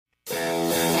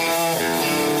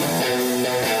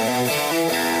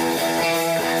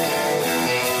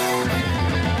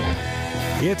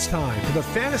It's time for the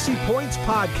Fantasy Points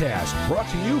Podcast, brought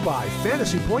to you by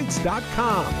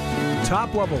FantasyPoints.com.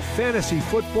 Top-level fantasy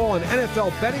football and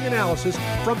NFL betting analysis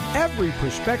from every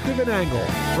perspective and angle,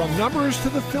 from numbers to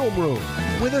the film room,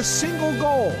 with a single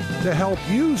goal to help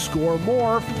you score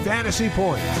more fantasy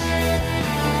points.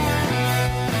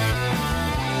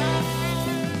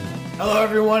 Hello,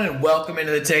 everyone, and welcome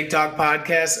into the Take Talk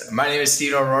Podcast. My name is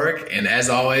Steve O'Rourke, and as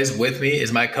always, with me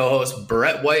is my co-host,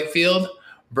 Brett Whitefield.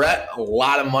 Brett, a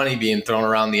lot of money being thrown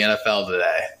around the NFL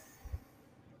today.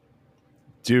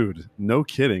 Dude, no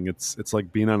kidding. It's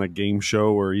like being on a game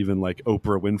show or even like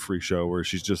Oprah Winfrey show where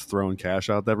she's just throwing cash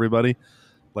out to everybody.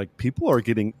 Like, people are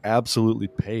getting absolutely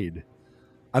paid.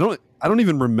 I don't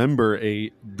even remember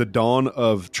the dawn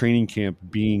of training camp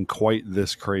being quite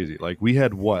this crazy. Like, we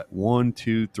had 1,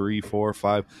 2, 3, 4,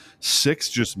 5, 6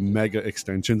 just mega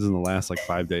extensions in the last like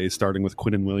 5 days, starting with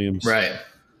Quinnen Williams, Right?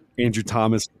 Andrew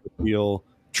Thomas, deal,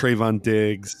 Trayvon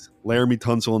Diggs, Laramie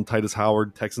Tunsil, and Titus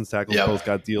Howard, Texans tackles, both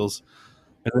got deals.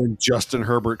 And then Justin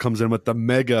Herbert comes in with the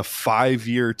mega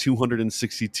 5-year,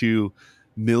 $262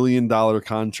 million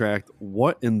contract.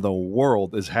 What in the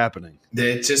world is happening?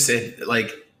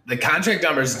 The contract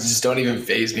numbers just don't even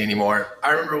faze me anymore.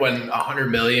 I remember when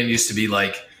 $100 million used to be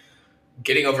like,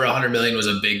 getting over $100 million was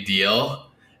a big deal,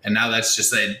 and now it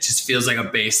just feels like a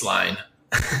baseline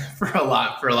for a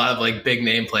lot of like big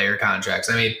name player contracts.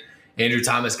 I mean, Andrew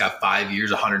Thomas got 5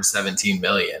 years, $117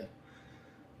 million.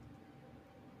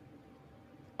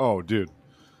 Oh, dude,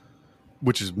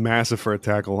 which is massive for a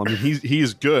tackle. I mean, he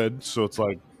is good, so it's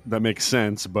like that makes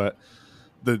sense. But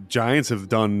the Giants have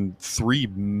done 3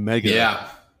 mega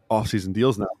offseason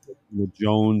deals now with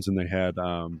Jones, and they had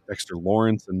Dexter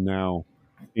Lawrence, and now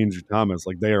Andrew Thomas.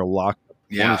 Like, they are locked up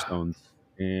cornerstones.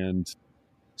 And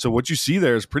so what you see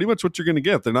there is pretty much what you're going to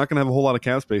get. They're not going to have a whole lot of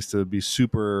cap space to be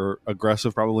super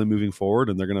aggressive probably moving forward,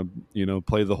 and they're going to,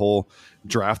 play the whole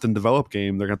draft and develop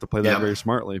game. They're going to have to play that very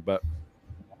smartly, but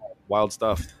wild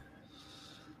stuff.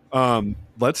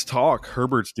 Let's talk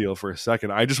Herbert's deal for a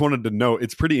second. I just wanted to note,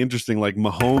 it's pretty interesting, like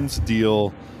Mahomes'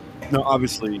 deal. Now,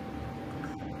 obviously,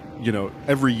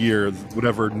 every year,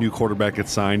 whatever new quarterback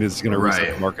gets signed is going to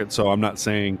reset the market. So I'm not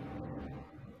saying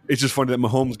 – it's just funny that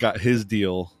Mahomes got his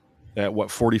deal at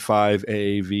 45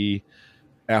 AAV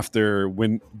after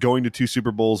going to 2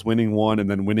 Super Bowls, winning 1, and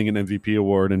then winning an MVP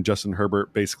award. And Justin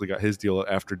Herbert basically got his deal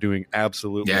after doing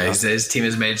absolutely nothing. His team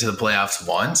has made it to the playoffs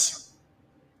once.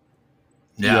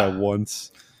 Yeah,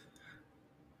 once.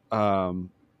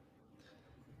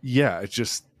 It's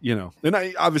just, and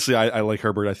I like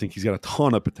Herbert. I think he's got a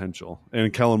ton of potential,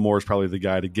 and Kellen Moore is probably the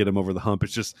guy to get him over the hump.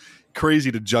 It's just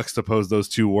crazy to juxtapose those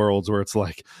two worlds where it's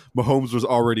like Mahomes was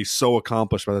already so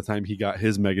accomplished by the time he got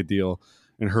his mega deal,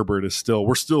 and Herbert is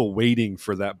we're still waiting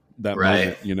for that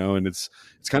moment, and it's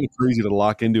kind of crazy to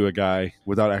lock into a guy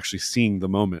without actually seeing the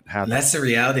moment happen. And that's the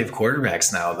reality of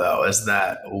quarterbacks now, though, is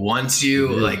that once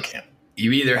you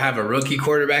you either have a rookie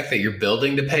quarterback that you're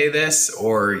building to pay this,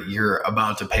 or you're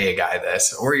about to pay a guy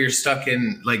this, or you're stuck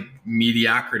in like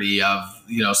mediocrity of,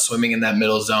 swimming in that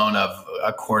middle zone of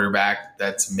a quarterback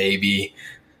that's maybe,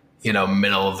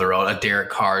 middle of the road, a Derek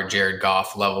Carr, Jared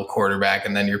Goff level quarterback.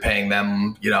 And then you're paying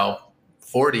them,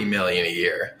 $40 million a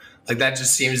year. Like, that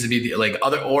just seems to be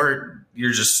or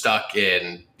you're just stuck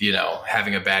in,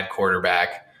 having a bad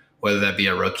quarterback, whether that be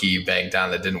a rookie banged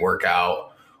down that didn't work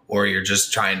out, or you're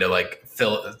just trying to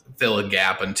fill a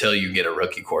gap until you get a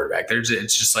rookie quarterback.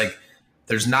 It's just like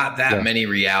there's not that many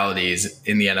realities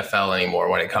in the NFL anymore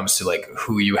when it comes to like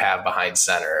who you have behind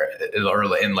center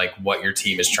or in like what your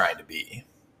team is trying to be.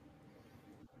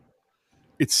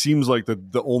 It seems like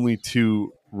the only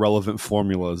 2 relevant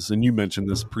formulas, and you mentioned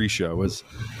this pre-show, is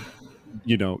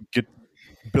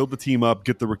build the team up,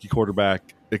 get the rookie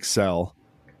quarterback, excel,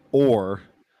 or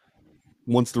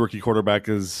once the rookie quarterback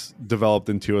is developed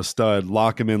into a stud,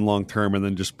 lock him in long term, and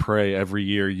then just pray every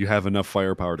year you have enough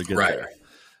firepower to get there.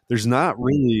 There's not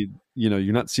really,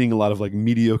 you're not seeing a lot of like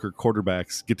mediocre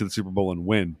quarterbacks get to the Super Bowl and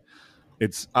win.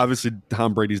 It's obviously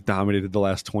Tom Brady's dominated the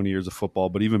last 20 years of football,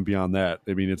 but even beyond that,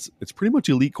 I mean, it's pretty much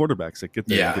elite quarterbacks that get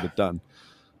there and get it done.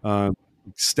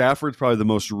 Stafford's probably the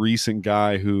most recent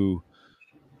guy who,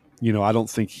 I don't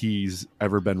think he's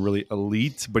ever been really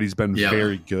elite, but he's been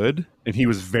very good, and he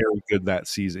was very good that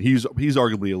season. He's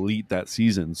arguably elite that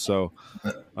season. So,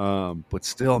 but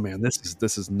still, man,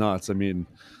 this is nuts. I mean,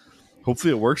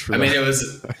 hopefully it works for them. I mean,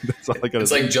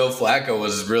 it's like Joe Flacco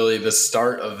was really the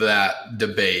start of that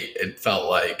debate. It felt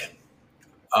like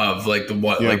of like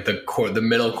the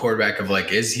middle quarterback of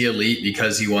like, is he elite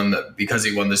because he won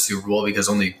the Super Bowl because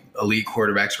only elite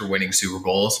quarterbacks were winning Super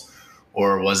Bowls,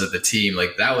 or was it the team?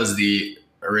 Like, that was the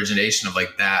origination of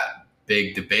like that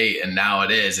big debate, and now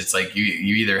it is. It's like you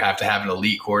either have to have an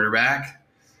elite quarterback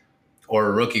or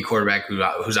a rookie quarterback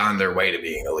who's on their way to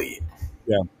being elite.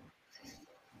 Yeah.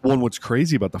 Well, and what's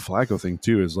crazy about the Flacco thing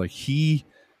too is like he,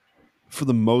 for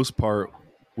the most part,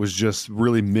 was just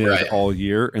really mid all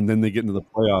year, and then they get into the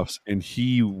playoffs, and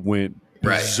he went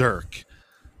berserk.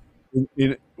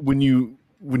 When you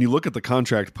look at the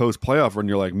contract post playoff run,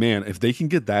 you're like, man, if they can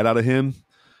get that out of him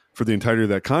for the entirety of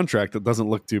that contract, it doesn't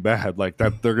look too bad. Like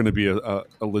that, they're going to be a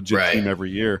legit team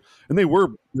every year, and they were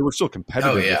still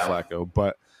competitive with Flacco.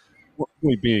 But the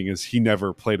point being is he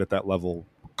never played at that level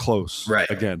close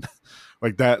again.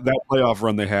 Like that playoff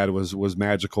run they had was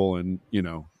magical, and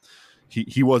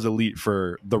he was elite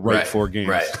for the four games.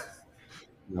 Right.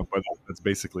 But that's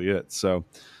basically it. So,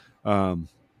 man,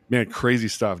 crazy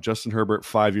stuff. Justin Herbert,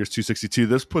 5 years, $262.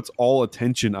 This puts all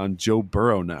attention on Joe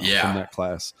Burrow now from that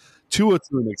class. Tua,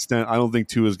 to an extent, I don't think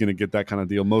Tua is going to get that kind of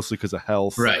deal, mostly because of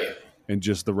health, and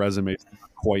just the resume is not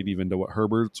quite even to what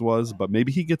Herbert's was. But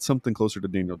maybe he gets something closer to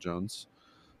Daniel Jones.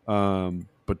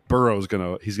 But Burrow's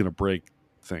he's gonna break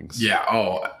things. Yeah.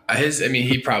 Oh,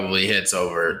 he probably hits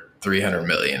over $300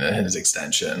 million in his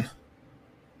extension.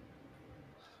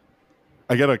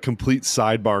 I got a complete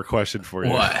sidebar question for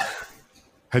you. What?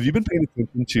 Have you been paying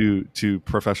attention to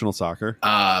professional soccer?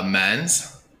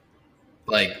 Men's,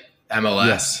 like MLS.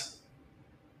 Yeah.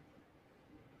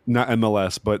 Not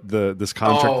MLS, but this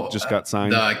contract that just got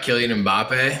signed. The Kylian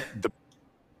Mbappe.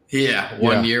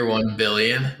 1 year, $1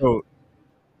 billion. Oh,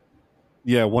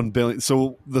 yeah, $1 billion.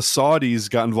 So the Saudis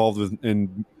got involved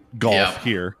in golf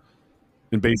here,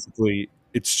 and basically,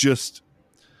 it's just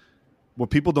what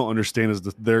people don't understand is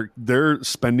that they're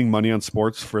spending money on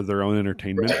sports for their own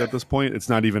entertainment at this point. It's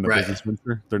not even a business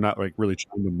venture. They're not like really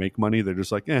trying to make money. They're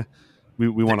just like, we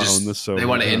want to own this. So they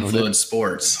want to influence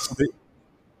sports.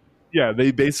 So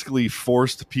they basically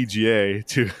forced PGA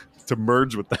to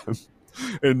merge with them,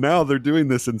 and now they're doing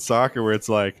this in soccer where it's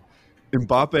like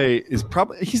Mbappe is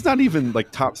he's not even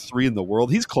like top 3 in the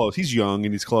world. He's close. He's young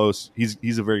and he's close.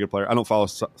 He's a very good player. I don't follow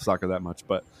soccer that much,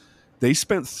 but they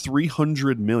spent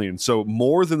 $300 million, so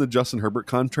more than the Justin Herbert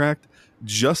contract,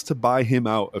 just to buy him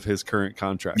out of his current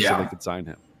contract so they could sign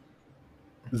him.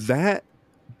 That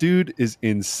dude is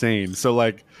insane. So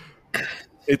like,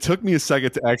 it took me a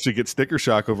second to actually get sticker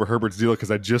shock over Herbert's deal because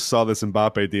I just saw this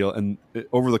Mbappe deal, and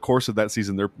over the course of that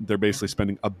season, they're basically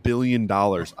spending $1 billion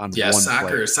on one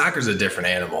player. Soccer's a different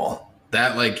animal.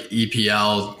 That like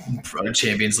EPL,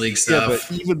 Champions League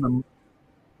stuff. Yeah, but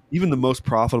even the most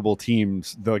profitable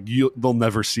teams, they'll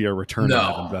never see a return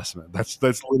on that investment. That's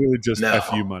literally just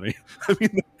FU money. I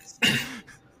mean,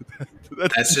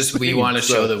 that's just we want to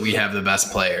show that we have the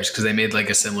best players because they made like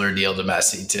a similar deal to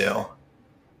Messi too.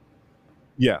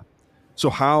 Yeah. So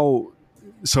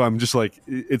I'm just like,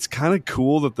 it's kind of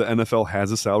cool that the NFL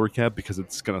has a salary cap because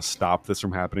it's going to stop this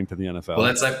from happening to the NFL. Well,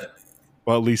 that's like,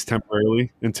 well, at least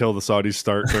temporarily until the Saudis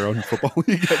start their own football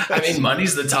league. I mean,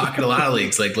 money's the talk in a lot of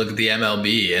leagues. Like, look at the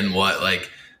MLB and what,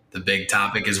 like, the big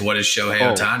topic is what is Shohei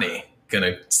Ohtani going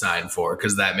to sign for?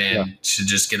 Because that man should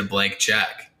just get a blank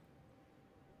check.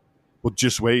 Well,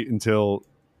 just wait until,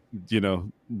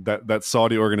 that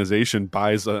Saudi organization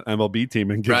buys an MLB team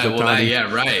and gives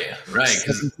Ohtani. Right.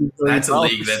 Because that's a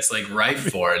league that's, like,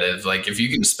 rife for it. It's like, if you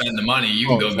can spend the money, you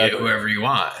can go get whoever you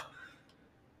want.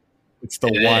 It's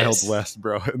the Wild West,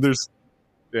 bro. And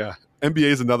NBA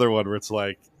is another one where it's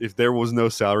like, if there was no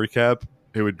salary cap,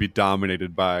 it would be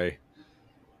dominated by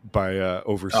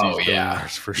overseas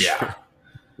billionaires for sure.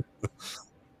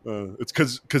 It's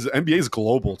because NBA is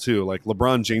global too. Like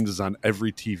LeBron James is on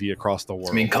every TV across the world.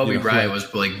 I mean, Kobe Bryant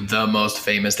was like the most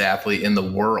famous athlete in the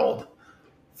world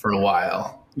for a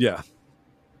while. Yeah,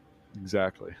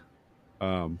 exactly.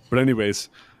 But anyways,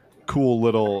 cool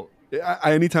little.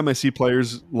 Anytime I see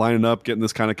players lining up, getting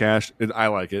this kind of cash, I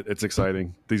like it. It's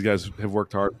exciting. These guys have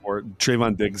worked hard for it.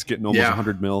 Trayvon Diggs getting almost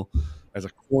 $100 million as a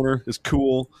corner is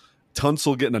cool.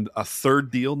 Tunsil getting a third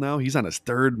deal now. He's on his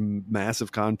third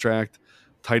massive contract.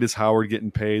 Titus Howard getting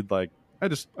paid. Like, I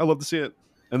love to see it.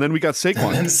 And then we got Saquon.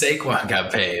 And then Saquon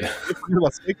got paid.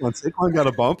 Saquon got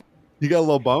a bump. He got a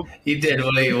little bump. He did.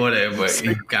 What he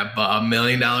got $1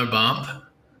 million bump.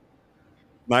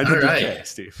 $900K, right.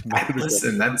 Steve.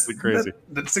 Listen, that's crazy.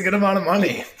 That's a good amount of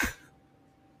money.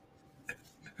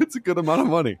 It's a good amount of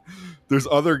money. There's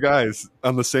other guys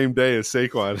on the same day as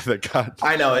Saquon that got.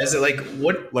 I know. Is it like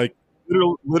what? Like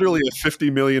literally a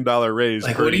 $50 million raise.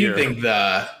 Like, per what do you year. think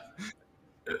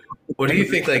What do you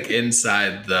think? Like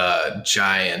inside the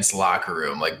Giants locker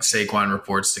room, like Saquon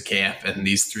reports to camp, and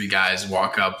these three guys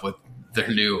walk up with their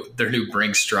new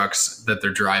Brinks trucks that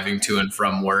they're driving to and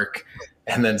from work.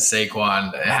 And then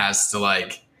Saquon has to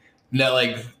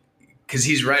because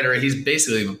he's right, or he's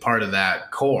basically a part of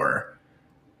that core.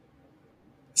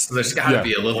 So there's got to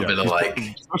be a little bit of like,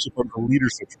 especially from the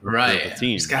leadership of the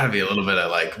team. There's got to be a little bit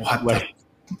of like, what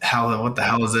the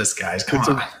hell is this, guys? Come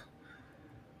on.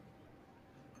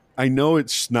 I know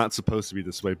it's not supposed to be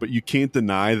this way, but you can't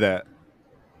deny that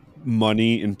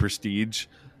money and prestige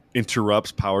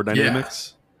interrupts power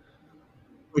dynamics.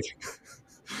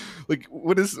 Like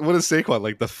what is Saquon,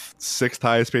 like the sixth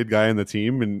highest paid guy in the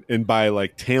team, and by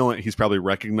like talent, he's probably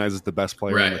recognized as the best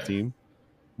player on the team,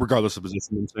 regardless of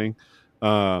position. I'm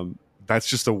saying that's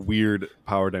just a weird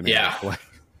power dynamic. Yeah.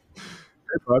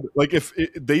 Like if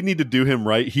they need to do him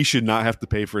right, he should not have to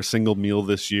pay for a single meal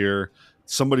this year.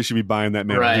 Somebody should be buying that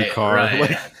man a new car. Like,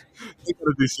 they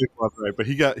gotta do Saquon right, but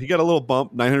he got a little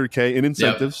bump, $900K in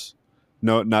incentives.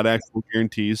 No, not actual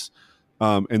guarantees.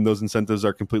 And those incentives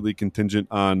are completely contingent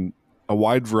on a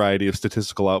wide variety of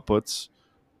statistical outputs,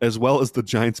 as well as the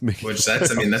Giants making. Which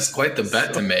that's quite the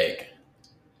bet to make.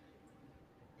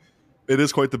 It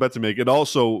is quite the bet to make. It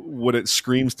also, what it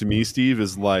screams to me, Steve,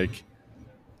 is like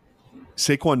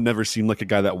Saquon never seemed like a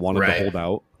guy that wanted to hold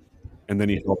out, and then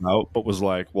he held out, but was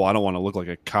like, "Well, I don't want to look like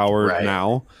a coward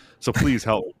now, so please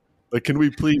help. Like, can we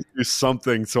please do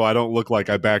something so I don't look like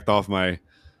I backed off my,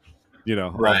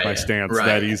 off my stance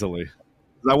that easily."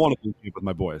 I want to compete with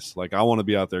my boys. Like, I want to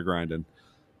be out there grinding.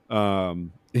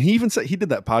 He even said he did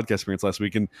that podcast experience last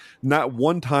week, and not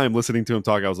one time listening to him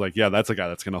talk, I was like, yeah, that's a guy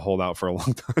that's going to hold out for a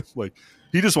long time. Like,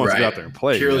 he just wants to get out there and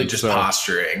play. Purely just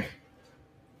posturing.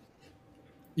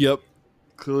 Yep.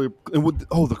 Clearly. And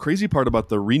the crazy part about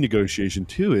the renegotiation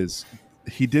too is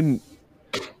he didn't,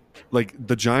 like,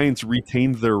 the Giants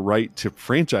retained their right to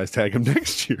franchise tag him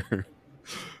next year.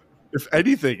 If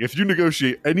anything, if you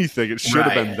negotiate anything, it should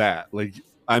have been that. Like,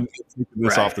 I'm taking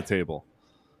this off the table.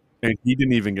 And he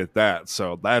didn't even get that.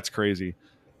 So that's crazy.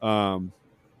 I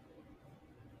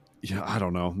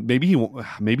don't know. Maybe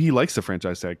he likes the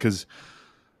franchise tag because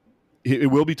it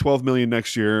will be $12 million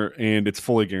next year and it's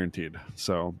fully guaranteed.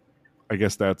 So I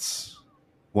guess that's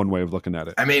one way of looking at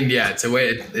it. I mean, yeah, it's a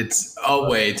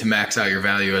way to max out your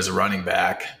value as a running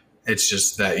back. It's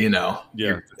just that,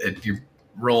 you're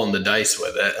rolling the dice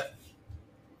with it.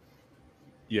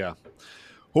 Yeah.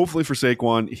 Hopefully for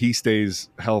Saquon, he stays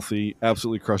healthy,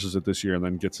 absolutely crushes it this year, and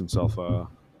then gets himself a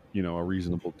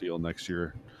reasonable deal next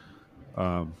year.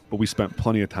 But we spent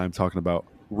plenty of time talking about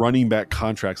running back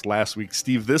contracts last week.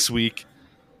 Steve, this week,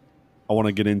 I want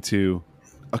to get into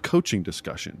a coaching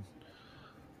discussion.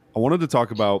 I wanted to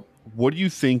talk about, what do you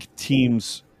think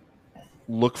teams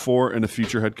look for in a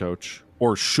future head coach,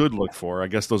 or should look for? I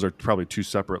guess those are probably two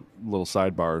separate little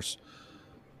sidebars.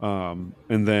 And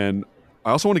then I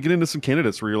also want to get into some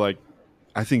candidates where you're like,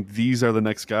 I think these are the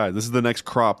next guys. This is the next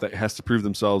crop that has to prove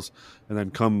themselves. And then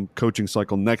come coaching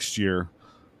cycle next year,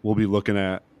 we'll be looking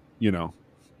at,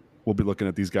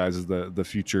 these guys as the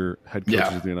future head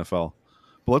coaches of the NFL.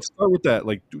 But let's start with that,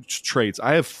 like, traits.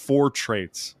 I have 4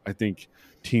 traits I think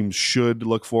teams should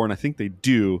look for, and I think they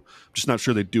do. I'm just not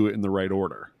sure they do it in the right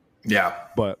order. Yeah.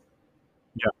 But,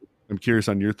 I'm curious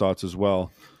on your thoughts as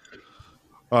well.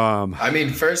 I mean,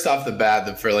 first off the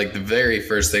bat, for like the very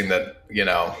first thing that,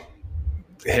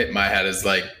 hit my head is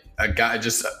like, a guy,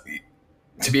 just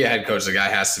to be a head coach, the guy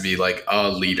has to be like a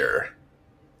leader.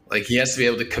 Like, he has to be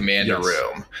able to command a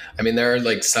room. I mean, there are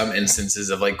like some instances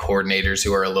of like coordinators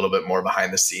who are a little bit more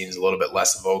behind the scenes, a little bit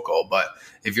less vocal. But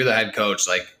if you're the head coach,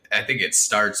 like, I think it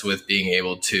starts with being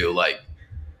able to like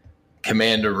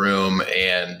command a room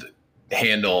and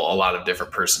handle a lot of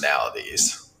different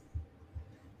personalities.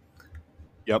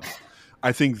 Yep.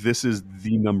 I think this is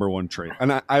the number one trait.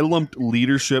 And I lumped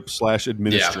leadership /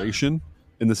 administration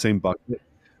in the same bucket.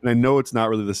 And I know it's not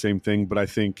really the same thing, but I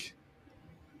think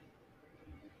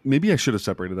maybe I should have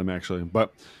separated them actually.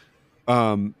 But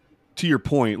to your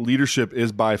point, leadership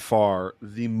is by far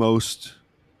the most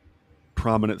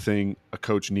prominent thing a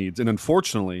coach needs. And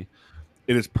unfortunately,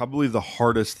 it is probably the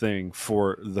hardest thing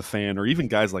for the fan or even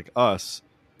guys like us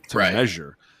to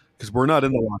measure, because we're not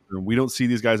in the locker room. We don't see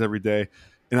these guys every day.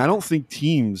 And I don't think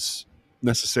teams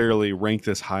necessarily rank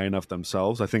this high enough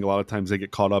themselves. I think a lot of times they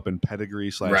get caught up in pedigree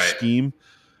 / scheme,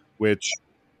 which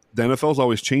the NFL is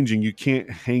always changing. You can't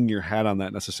hang your hat on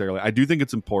that necessarily. I do think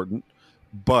it's important,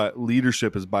 but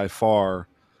leadership is by far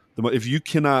if you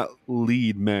cannot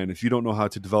lead men, if you don't know how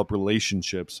to develop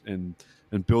relationships and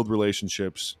build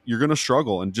relationships, you're going to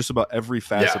struggle in just about every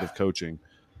facet of coaching.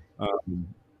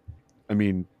 I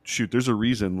mean, shoot, there's a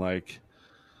reason like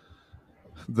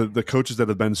the coaches that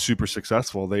have been super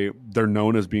successful, they're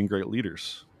known as being great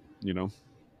leaders,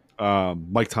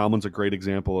 Mike Tomlin's a great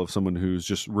example of someone who's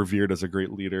just revered as a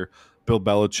great leader. Bill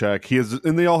Belichick,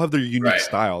 and they all have their unique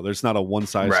style. There's not a one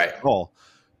size fits all,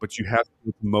 but you have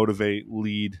to motivate,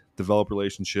 lead, develop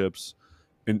relationships,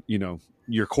 and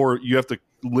your core. You have to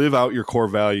live out your core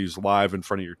values live in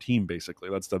front of your team. Basically,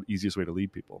 that's the easiest way to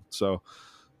lead people. So,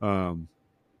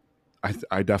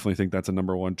 I definitely think that's a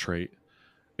number one trait.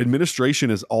 Administration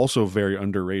is also very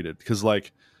underrated because,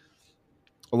 like,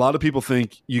 a lot of people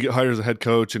think you get hired as a head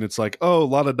coach and it's like, oh,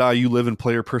 la da da, you live in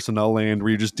player personnel land where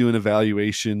you're just doing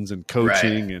evaluations and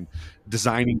coaching and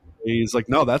designing plays. Like,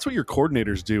 no, that's what your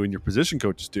coordinators do and your position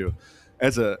coaches do.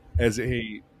 As a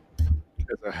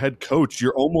head coach,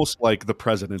 you're almost like the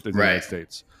president of the United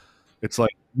States. It's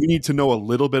like you need to know a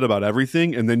little bit about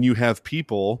everything, and then you have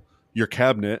people, your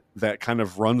cabinet, that kind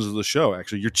of runs the show.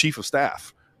 Actually, your chief of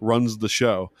staff runs the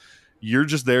show. You're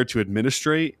just there to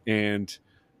administrate and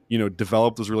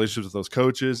develop those relationships with those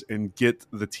coaches and get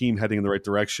the team heading in the right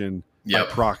direction by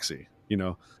proxy. We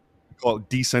call it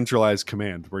decentralized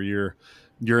command, where you're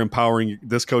empowering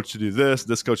this coach to do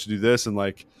this coach to do this, and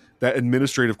like that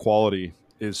administrative quality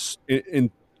is in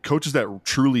coaches that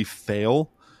truly fail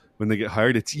when they get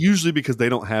hired. It's usually because they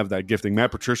don't have that gifting.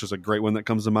 Matt Patricia is a great one that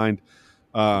comes to mind.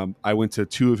 I went to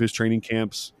 2 of his training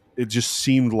camps. It just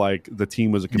seemed like the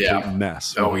team was a complete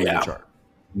mess. No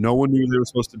one knew they were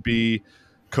supposed to be.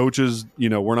 Coaches,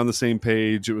 weren't on the same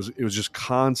page. It was just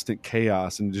constant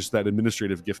chaos, and just that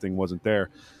administrative gifting wasn't there.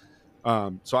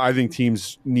 So I think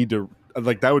teams need to,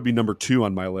 like, that would be number 2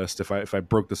 on my list. If I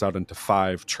broke this out into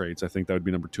 5 traits, I think that would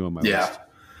be number 2 on my list.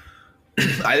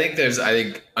 I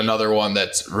think another one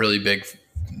that's really big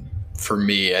for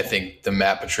me. I think the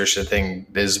Matt Patricia thing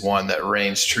is one that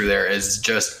reigns true. There is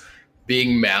just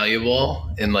being malleable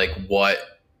in like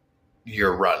what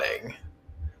you're running.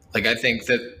 Like, I think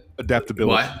that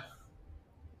adaptability. What?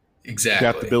 Exactly.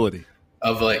 Adaptability.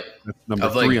 Of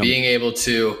being able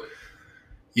to,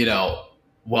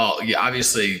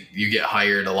 obviously you get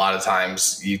hired a lot of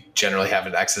times. You generally have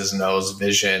an X's and O's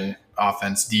vision,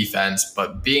 offense, defense,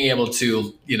 but being able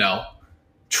to,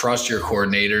 trust your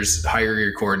coordinators, hire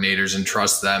your coordinators and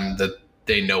trust them that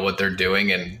they know what they're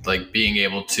doing, and like being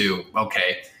able to,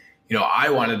 I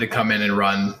wanted to come in and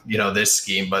run, this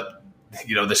scheme, but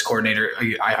this coordinator,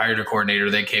 I hired a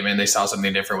coordinator. They came in, they saw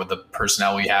something different with the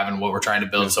personnel we have and what we're trying to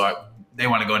build. So they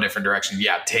want to go a different direction.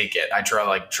 Yeah, take it. I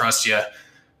trust you.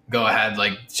 Go ahead.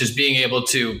 Like, just being able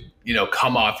to,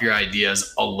 come off your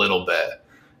ideas a little bit.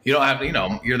 You don't have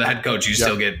to, you're the head coach. You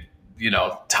still get,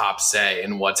 top say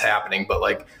in what's happening. But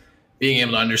like being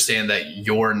able to understand that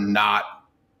you're not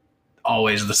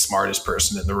always the smartest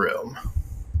person in the room.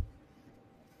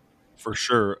 For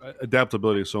sure.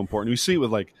 Adaptability is so important. You see it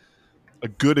with like, a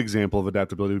good example of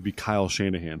adaptability would be Kyle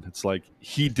Shanahan. It's like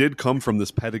he did come from this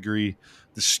pedigree,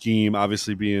 the scheme,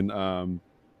 obviously being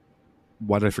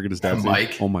why did I forget his dad's name?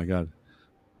 Oh my God.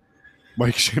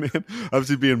 Mike Shanahan.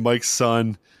 Obviously being Mike's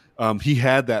son. He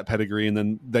had that pedigree, and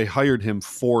then they hired him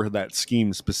for that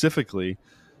scheme specifically.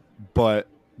 But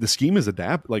the scheme is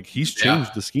like he's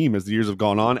changed the scheme as the years have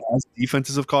gone on, as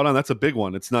defenses have caught on. That's a big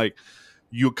one. It's like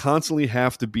you constantly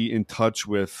have to be in touch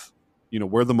with,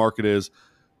 where the market is,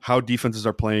 how defenses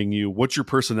are playing you, what your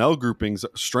personnel groupings,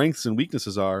 strengths and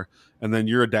weaknesses are, and then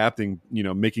you're adapting,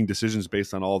 making decisions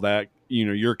based on all that.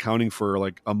 You're accounting for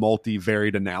like a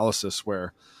multivariate analysis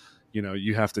where,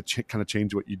 you have to kind of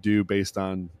change what you do based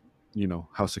on,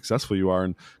 how successful you are.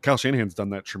 And Kyle Shanahan's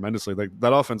done that tremendously. Like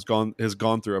that offense has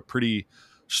gone through a pretty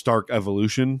stark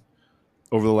evolution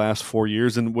over the last 4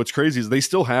 years. And what's crazy is they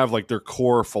still have like their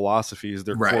core philosophies,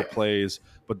 their core plays,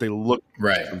 but they look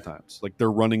sometimes like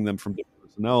they're running them from different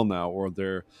personnel now, or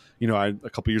they're, a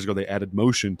couple years ago they added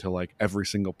motion to like every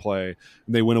single play,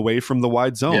 and they went away from the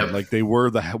wide zone. Like they were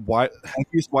the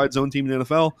heaviest wide zone team in the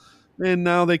NFL, and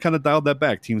now they kind of dialed that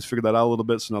back. Teams figured that out a little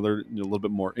bit, so now they're a little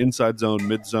bit more inside zone,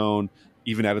 mid zone,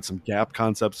 even added some gap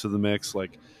concepts to the mix.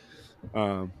 Like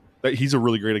he's a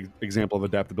really great example of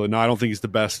adaptability. Now, I don't think he's the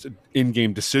best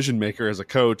in-game decision maker as a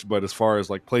coach, but as far as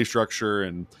like play structure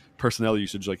and personnel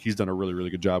usage, like he's done a really, really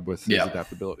good job with his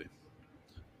adaptability.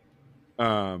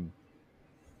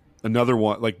 Another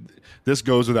one, like this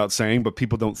goes without saying, but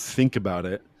people don't think about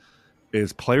it,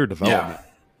 is player development.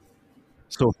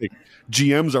 So like,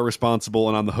 GMs are responsible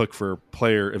and on the hook for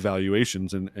player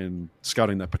evaluations and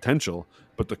scouting that potential,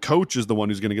 but the coach is the one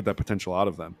who's going to get that potential out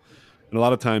of them. And a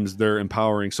lot of times they're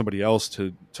empowering somebody else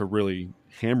to really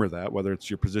hammer that, whether it's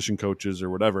your position coaches or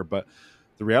whatever. But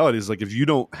the reality is, like, if you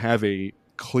don't have a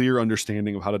clear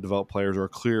understanding of how to develop players or a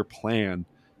clear plan,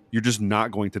 you're just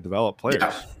not going to develop players.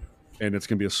 Yeah. And it's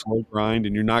going to be a slow grind,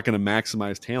 and you're not going to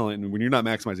maximize talent. And when you're not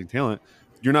maximizing talent,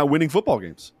 you're not winning football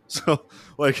games. So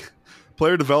like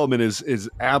player development is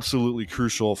absolutely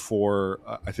crucial for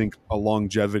I think a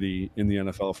longevity in the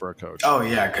NFL for a coach. Oh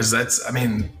yeah, because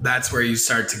that's where you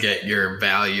start to get your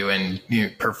value and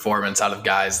performance out of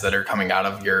guys that are coming out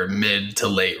of your mid to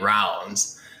late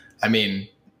rounds. I mean,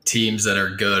 teams that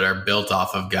are good are built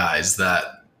off of guys that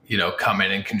come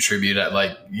in and contribute at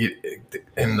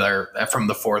from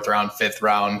the 4th round, 5th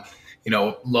round.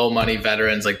 Low money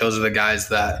veterans, like those are the guys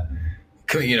that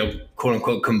quote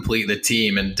unquote complete the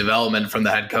team, and development from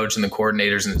the head coach and the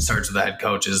coordinators, and it starts with the head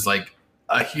coach, is like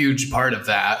a huge part of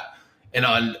that. And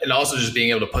also just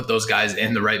being able to put those guys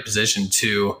in the right position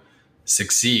to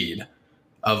succeed.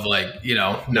 Of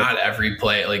not every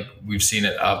play, like we've seen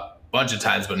it a bunch of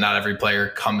times, but not every player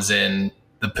comes in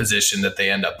the position that they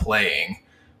end up playing.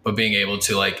 But being able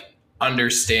to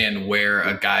understand where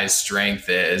a guy's strength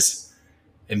is,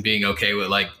 and being okay with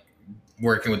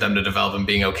working with them to develop, and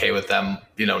being okay with them,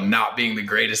 not being the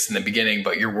greatest in the beginning,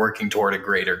 but you're working toward a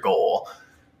greater goal.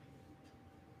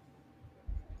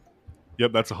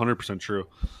 Yep, that's 100% true.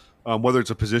 Whether it's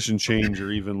a position change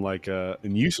or even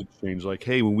an usage change,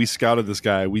 hey, when we scouted this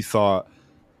guy, we thought,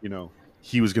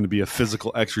 he was going to be a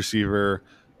physical X receiver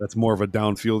that's more of a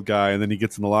downfield guy, and then he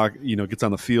gets in the gets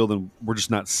on the field, and we're just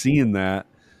not seeing that.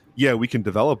 Yeah, we can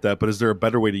develop that, but is there a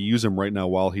better way to use him right now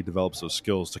while he develops those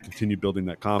skills to continue building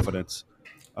that confidence?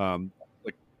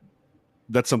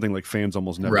 That's something fans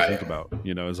almost never think about.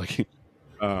 Is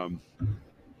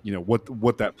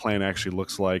what that plan actually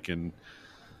looks like, and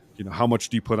how much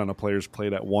do you put on a player's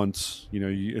plate at once?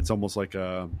 It's almost like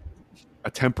a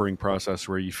tempering process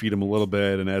where you feed him a little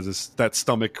bit, and as that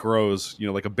stomach grows,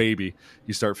 like a baby,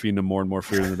 you start feeding him more and more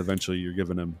food, and then eventually you're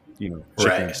giving him,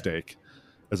 chicken and steak,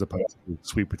 as opposed to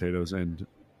sweet potatoes and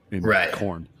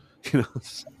corn.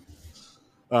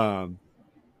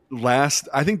 Last,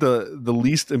 I think the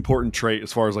least important trait,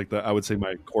 as far as I would say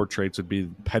my core traits, would be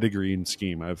pedigree and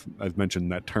scheme. I've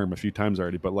mentioned that term a few times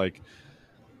already, but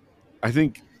I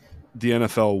think the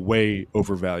NFL way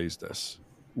overvalues this.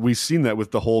 We've seen that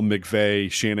with the whole McVay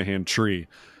Shanahan tree.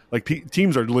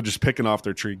 Teams are just picking off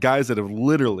their tree. Guys that have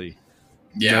literally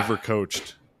never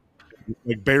coached,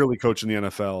 barely coached in the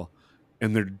NFL,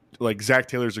 and they're Zach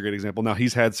Taylor's a great example. Now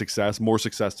he's had more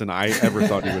success than I ever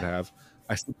thought he would have.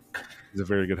 I think he's a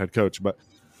very good head coach, but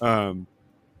that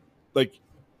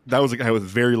was a guy with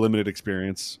very limited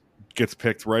experience, gets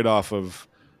picked right off of.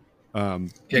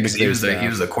 Because he was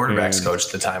the quarterbacks coach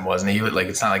at the time, wasn't he?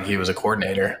 It's not like he was a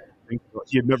coordinator.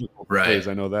 He had never called plays,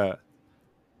 I know that.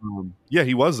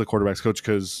 He was the quarterbacks coach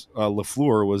because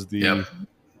LaFleur was the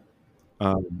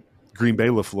Green Bay.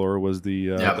 LaFleur was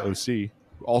the OC,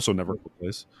 also never called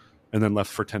plays, and then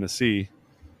left for Tennessee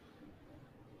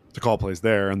to call plays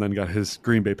there, and then got his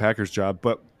Green Bay Packers job.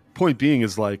 But point being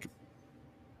is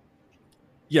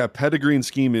pedigree and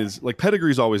scheme is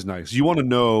pedigree is always nice. You want to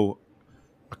know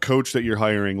a coach that you're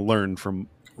hiring learn from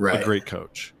a great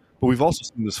coach. But we've also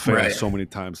seen this fail so many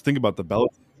times. Think about the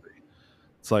Belichick tree.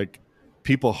 It's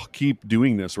people keep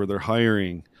doing this where they're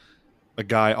hiring a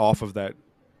guy off of that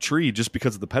tree just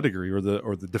because of the pedigree or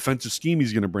the defensive scheme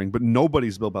he's going to bring, but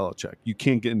nobody's Bill Belichick. You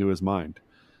can't get into his mind.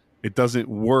 It doesn't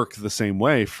work the same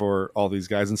way for all these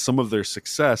guys and some of their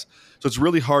success. So it's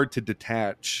really hard to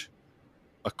detach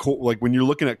when you're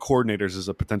looking at coordinators as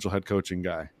a potential head coaching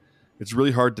guy, it's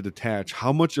really hard to detach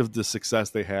how much of the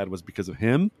success they had was because of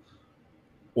him,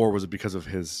 or was it because of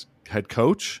his head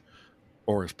coach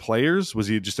or his players? Was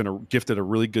he just gifted a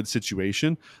really good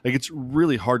situation? It's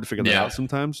really hard to figure that out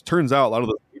sometimes. Turns out a lot of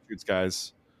those Patriots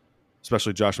guys,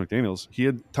 especially Josh McDaniels, he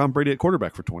had Tom Brady at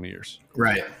quarterback for 20 years.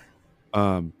 Right.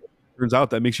 Turns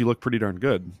out that makes you look pretty darn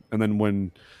good. And then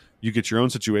when you get your own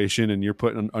situation and you're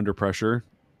put under pressure,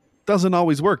 doesn't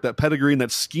always work. That pedigree and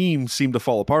that scheme seem to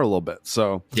fall apart a little bit.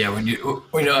 So when you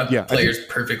have players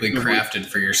perfectly crafted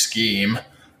for your scheme,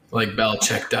 like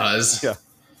Belichick does.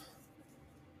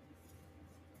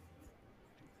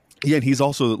 Yeah, and he's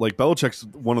also Belichick's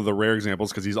one of the rare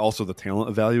examples because he's also the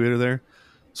talent evaluator there.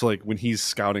 So when he's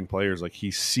scouting players,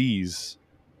 he sees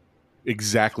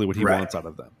exactly what he wants out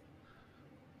of them.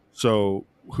 So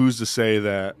who's to say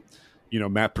that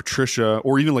Matt Patricia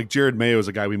or even Jared Mayo is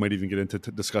a guy we might even get into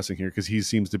discussing here because he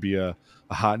seems to be a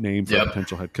hot name for a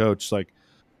potential head coach.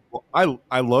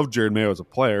 I love Jared Mayo as a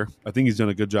player. I think he's done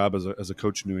a good job as a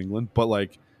coach in New England. But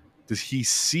does he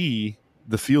see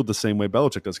the field the same way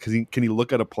Belichick does? Because can he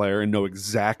look at a player and know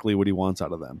exactly what he wants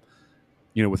out of them?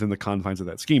 Within the confines of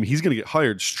that scheme, he's going to get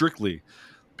hired strictly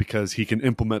because he can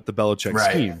implement the Belichick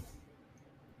scheme.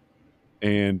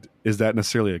 And is that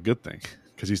necessarily a good thing?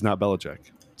 Because he's not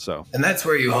Belichick. So, and that's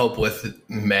where you hope with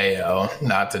Mayo,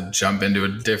 not to jump into a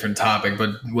different topic,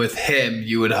 but with him,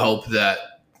 you would hope that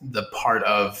the part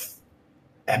of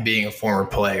being a former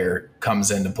player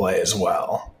comes into play as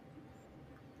well.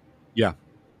 Yeah.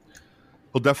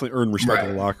 He'll definitely earn respect in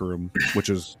Right. the locker room,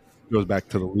 which goes back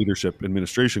to the leadership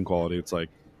administration quality. It's like,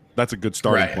 that's a good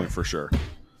starting Right. point for sure.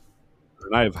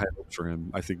 And I have high hopes for him.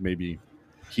 I think maybe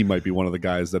he might be one of the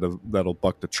guys that'll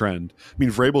buck the trend. I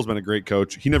mean, Vrabel's been a great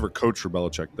coach. He never coached for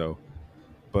Belichick, though.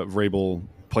 But Vrabel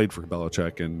played for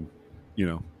Belichick, and,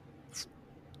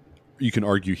 you can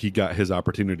argue he got his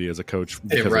opportunity as a coach.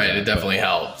 Right. It definitely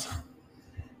helped.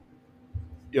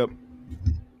 Yep.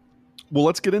 Well,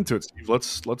 let's get into it, Steve.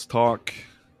 Let's talk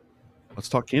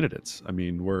candidates. I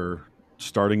mean, we're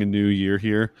starting a new year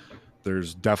here.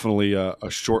 There's definitely a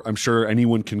short. I'm sure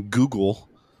anyone can Google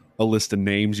a list of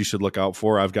names you should look out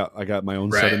for. I got my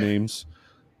own set of names.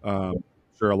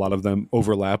 Sure, a lot of them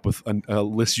overlap with a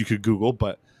list you could Google,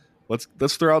 but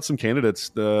let's throw out some candidates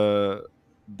that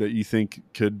you think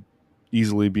could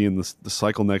easily be in the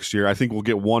cycle next year. I think we'll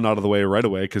get one out of the way right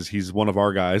away because he's one of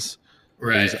our guys.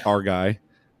 Right. He's our guy,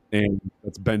 and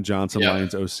that's Ben Johnson, Yep.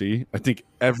 Lions OC. I think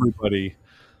everybody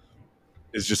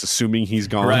is just assuming he's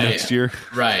gone next year.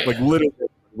 Right. Like literally,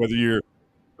 whether you're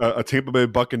a Tampa Bay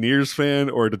Buccaneers fan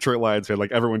or a Detroit Lions fan,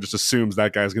 like everyone just assumes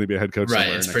that guy's going to be a head coach. Right.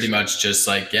 It's pretty much just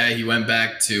like, yeah, he went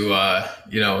back to,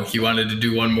 he wanted to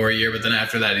do one more year, but then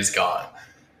after that, he's gone.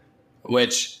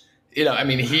 Which, I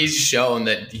mean, he's shown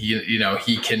that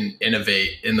he can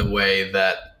innovate in the way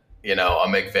that, a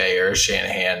McVay or a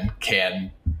Shanahan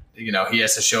can. He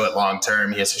has to show it long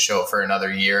term. He has to show it for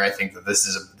another year. I think that this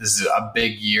is a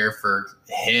big year for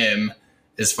him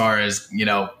as far as,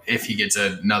 if he gets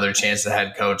another chance to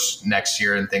head coach next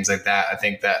year and things like that. I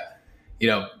think that,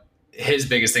 his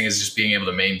biggest thing is just being able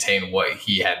to maintain what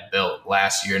he had built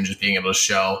last year and just being able to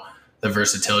show the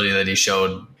versatility that he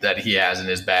showed that he has in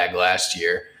his bag last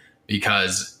year.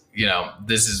 Because,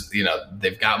 this is,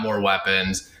 they've got more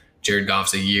weapons. Jared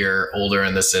Goff's a year older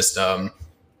in the system.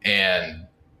 And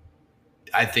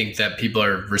I think that people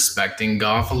are respecting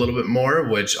Goff a little bit more,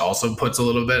 which also puts a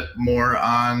little bit more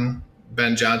on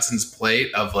Ben Johnson's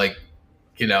plate of like,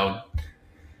 you're not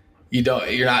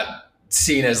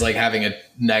seen as like having a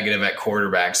negative at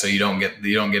quarterback. So you don't get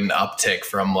an uptick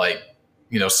from like,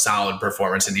 solid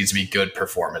performance. It needs to be good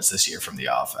performance this year from the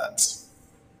offense.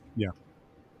 Yeah.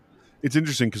 It's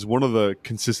interesting because one of the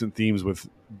consistent themes with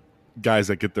guys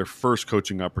that get their first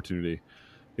coaching opportunity,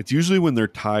 it's usually when they're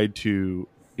tied to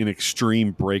an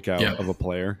extreme breakout of a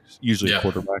player, usually a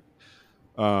quarterback.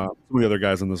 Some of the other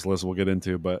guys on this list we'll get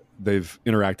into, but they've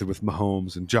interacted with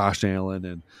Mahomes and Josh Allen,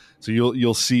 and so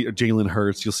you'll see Jalen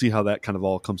Hurts. You'll see how that kind of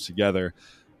all comes together.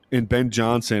 And Ben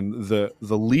Johnson, the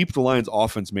leap the Lions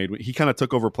offense made, he kind of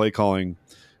took over play calling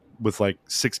with like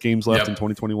 6 games left in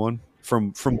 2021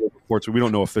 from the reports. We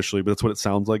don't know officially, but that's what it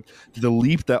sounds like. The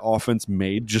leap that offense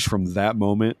made just from that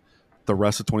moment, the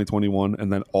rest of 2021,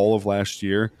 and then all of last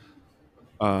year,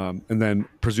 and then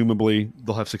presumably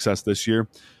they'll have success this year.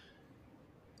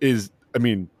 That's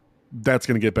going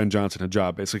to get Ben Johnson a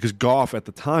job basically because Goff at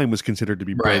the time was considered to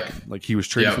be broken. Right. Like he was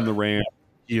traded from the Rams.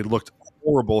 He had looked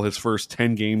horrible his first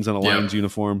 10 games in a Lions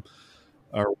uniform,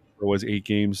 or it was 8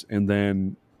 games, and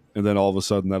then all of a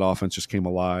sudden that offense just came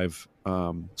alive.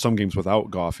 Some games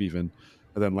without Goff even,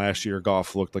 and then last year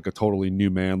Goff looked like a totally new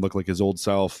man, looked like his old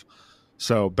self.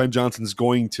 So Ben Johnson's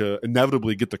going to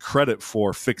inevitably get the credit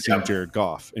for fixing Jared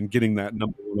Goff and getting that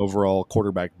number 1 overall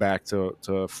quarterback back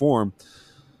to form.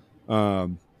 I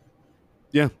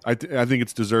think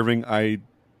it's deserving.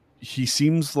 He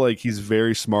seems like he's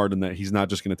very smart in that he's not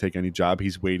just going to take any job.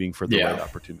 He's waiting for the right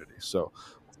opportunity. So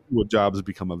what jobs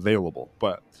become available,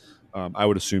 but I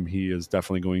would assume he is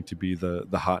definitely going to be the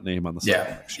hot name on the side.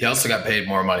 Yeah. He also got paid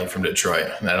more money from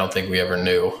Detroit, and I don't think we ever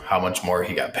knew how much more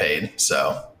he got paid.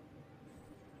 So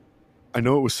I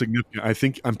know it was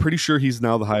significant. I'm pretty sure he's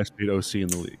now the highest paid OC in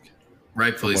the league.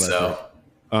 Rightfully so.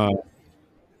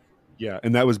 Yeah,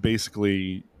 and that was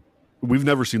basically we've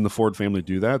never seen the Ford family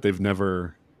do that. They've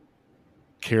never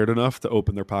cared enough to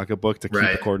open their pocketbook to keep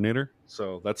a coordinator.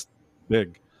 So that's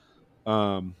big.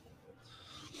 Why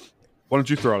don't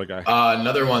you throw out a guy?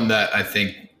 Another one that I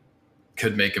think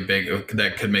could make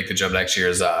the jump next year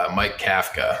is Mike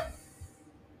Kafka.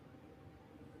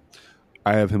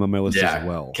 I have him on my list as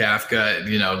well.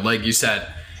 Kafka, like you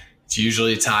said, it's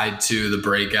usually tied to the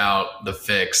breakout, the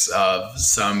fix of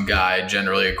some guy,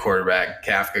 generally a quarterback.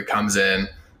 Kafka comes in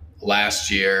last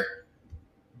year,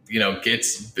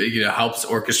 helps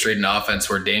orchestrate an offense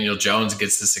where Daniel Jones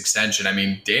gets this extension. I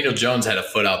mean, Daniel Jones had a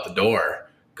foot out the door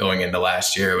going into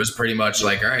last year. It was pretty much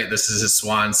like, all right, this is his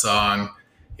swan song.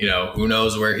 who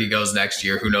knows where he goes next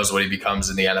year? Who knows what he becomes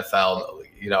in the NFL,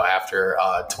 after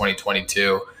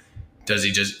 2022? Does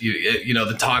he just,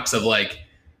 the talks of like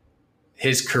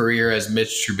his career as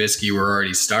Mitch Trubisky were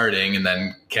already starting, and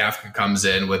then Kafka comes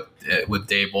in with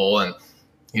Dable and,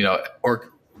 or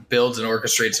builds and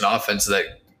orchestrates an offense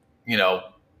that,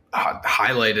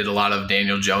 highlighted a lot of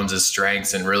Daniel Jones's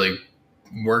strengths and really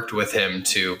worked with him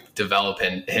to develop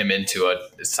him into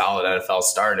a solid NFL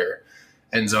starter.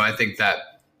 And so I think that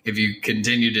if you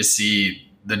continue to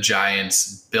see the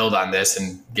Giants build on this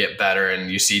and get better, and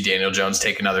you see Daniel Jones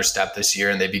take another step this year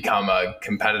and they become a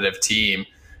competitive team,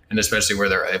 and especially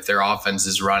if their offense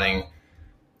is running,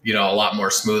 a lot more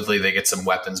smoothly, they get some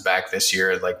weapons back this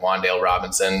year, like Wan'Dale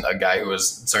Robinson, a guy who was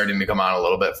starting to come on a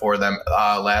little bit for them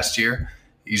last year.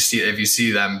 If you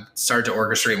see them start to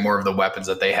orchestrate more of the weapons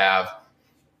that they have,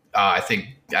 I think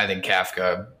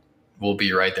Kafka will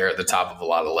be right there at the top of a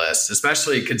lot of lists,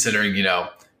 especially considering,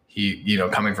 he,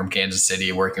 coming from Kansas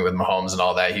City, working with Mahomes and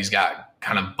all that, he's got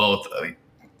kind of both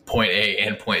point A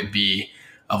and point B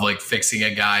of like fixing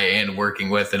a guy and working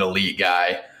with an elite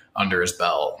guy under his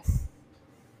belt.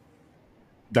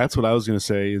 That's what I was going to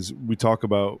say. Is we talked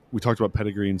about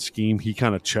pedigree and scheme. He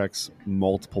kind of checks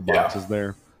multiple boxes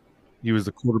there. He was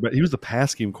the quarterback. He was the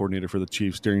pass game coordinator for the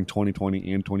Chiefs during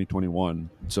 2020 and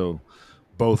 2021. So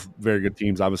both very good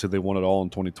teams. Obviously, they won it all in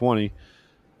 2020.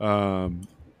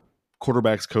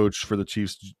 Quarterbacks coach for the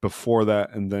Chiefs before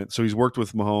that, and then so he's worked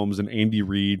with Mahomes and Andy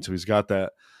Reid. So he's got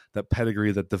that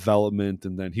pedigree, that development,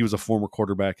 and then he was a former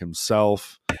quarterback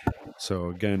himself. So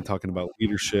again, talking about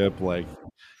leadership, like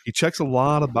he checks a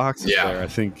lot of boxes there. I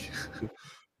think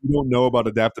we don't know about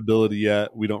adaptability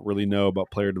yet. We don't really know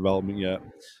about player development yet.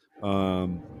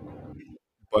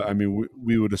 But I mean,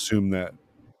 we would assume that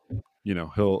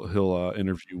he'll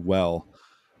interview well.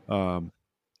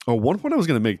 One point I was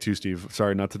going to make too, Steve.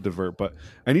 Sorry, not to divert, but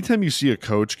anytime you see a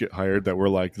coach get hired that we're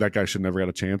like, that guy should never get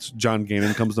a chance. John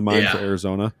Gannon comes to mind for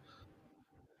Arizona.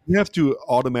 You have to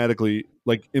automatically,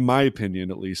 like, in my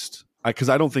opinion, at least, because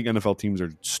I don't think NFL teams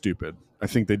are stupid. I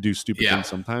think they do stupid things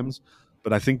sometimes,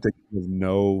 but I think they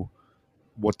know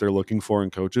what they're looking for in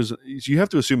coaches. So you have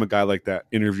to assume a guy like that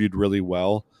interviewed really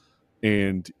well,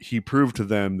 and he proved to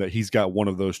them that he's got one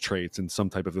of those traits in some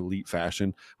type of elite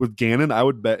fashion. With Gannon, I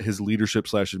would bet his leadership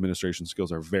 / administration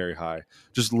skills are very high,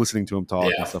 just listening to him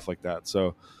talk and stuff like that.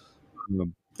 So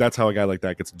that's how a guy like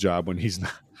that gets a job when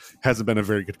hasn't been a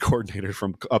very good coordinator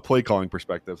from a play calling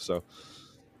perspective. So,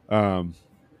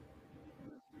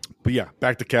 but yeah,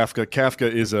 back to Kafka.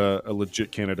 Kafka is a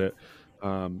legit candidate.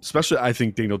 Especially, I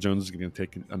think Daniel Jones is going to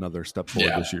take another step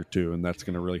forward this year too, and that's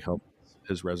going to really help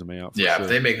his resume out. Sure. If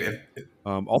they make it.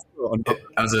 I was going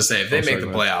to say, if they make the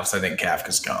playoffs, I think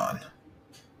Kafka's gone.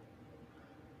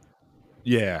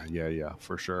 Yeah,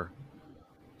 for sure.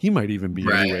 He might even be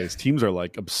anyways. Teams are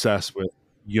like obsessed with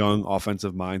young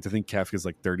offensive minds. I think Kafka's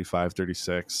like 35,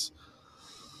 36.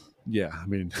 Yeah, I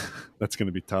mean, that's going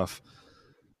to be tough.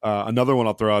 Another one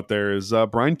I'll throw out there is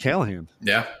Brian Callahan.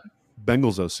 Yeah.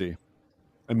 Bengals OC.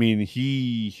 I mean,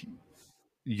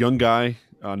 young guy,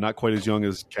 not quite as young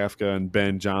as Kafka and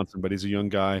Ben Johnson, but he's a young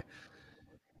guy.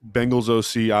 Bengals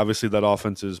OC, obviously that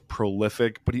offense is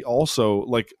prolific, but he also,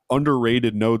 like,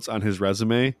 underrated notes on his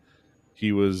resume.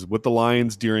 He was with the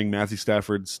Lions during Matthew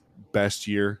Stafford's best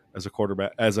year as a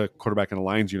quarterback in a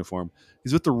Lions uniform.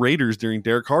 He's with the Raiders during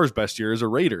Derek Carr's best year as a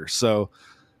Raider. So,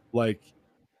 like,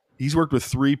 he's worked with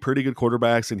 3 pretty good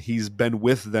quarterbacks, and he's been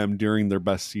with them during their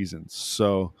best seasons.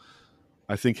 So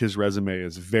I think his resume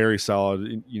is very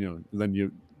solid.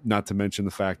 Then not to mention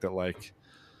the fact that, like,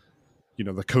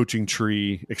 the coaching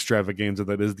tree extravaganza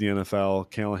that is the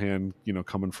NFL. Callahan,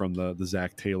 coming from the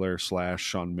Zach Taylor /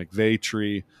 Sean McVay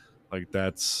tree, like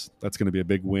that's going to be a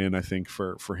big win, I think,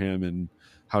 for him and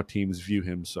how teams view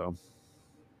him. So,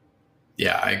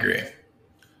 yeah, I agree.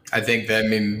 I think that,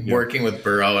 working with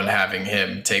Burrow and having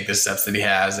him take the steps that he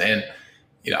has, and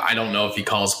I don't know if he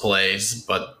calls plays,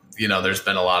 but there's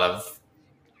been a lot of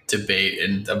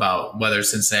debate about whether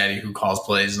Cincinnati who calls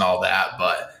plays and all that,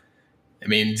 but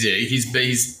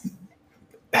he's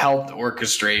helped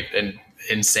orchestrate an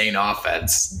insane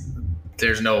offense.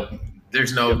 There's no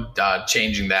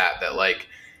changing that. Like,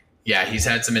 yeah, he's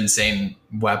had some insane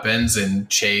weapons and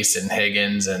Chase and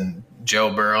Higgins and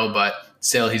Joe Burrow, but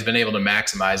still he's been able to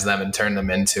maximize them and turn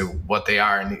them into what they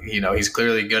are. And he's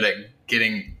clearly good at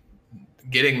getting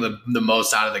the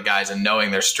most out of the guys and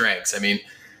knowing their strengths.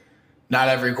 Not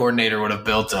every coordinator would have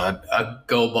built a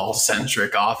go ball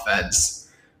centric offense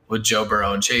with Joe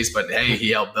Burrow and Chase, but hey,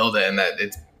 he helped build it, and that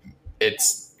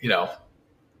it's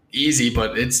easy,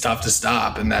 but it's tough to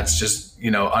stop. And that's just,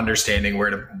 understanding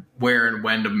where and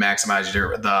when to maximize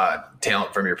the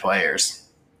talent from your players.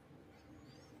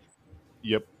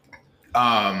 Yep.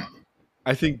 I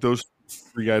think those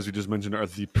three guys we just mentioned are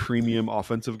the premium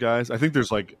offensive guys. I think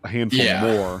there's like a handful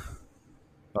more,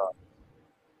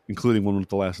 including one with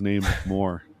the last name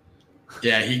Moore.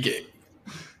 Yeah,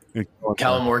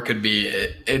 Kellen Moore could be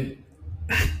it.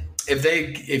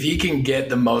 If he can get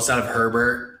the most out of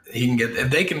Herbert, if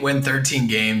they can win 13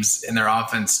 games and their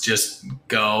offense just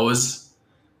goes,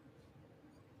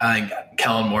 I think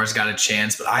Kellen Moore's got a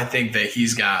chance, but I think that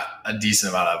he's got a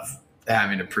decent amount of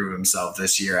having to prove himself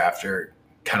this year after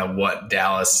kind of what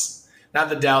Dallas, not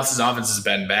that Dallas's offense has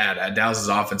been bad. Dallas's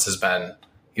offense has been,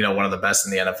 one of the best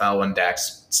in the NFL when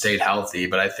Dax stayed healthy,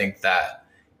 but I think that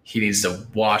he needs to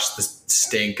wash the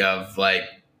stink of like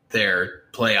their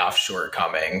playoff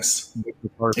shortcomings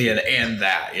and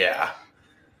that. Yeah.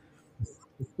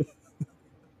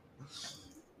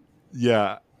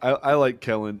 Yeah. I like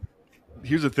Kellen.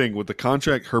 Here's the thing with the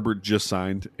contract Herbert just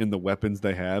signed and the weapons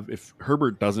they have. If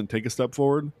Herbert doesn't take a step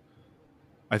forward,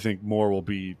 I think Moore will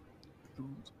be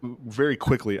very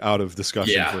quickly out of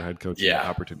discussion for head coaching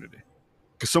opportunity.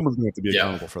 Because someone's going to have to be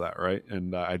accountable for that, right?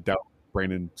 And I doubt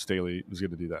Brandon Staley is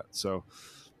going to do that. So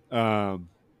I'm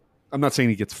not saying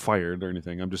he gets fired or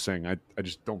anything. I'm just saying I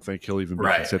just don't think he'll even be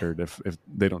considered if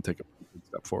they don't take a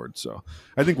step forward. So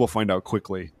I think we'll find out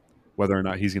quickly whether or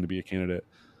not he's going to be a candidate.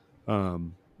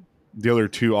 The other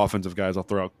two offensive guys I'll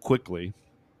throw out quickly,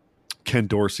 Ken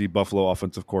Dorsey, Buffalo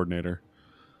offensive coordinator.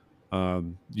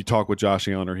 You talk with Josh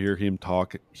Allen or hear him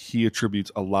talk, he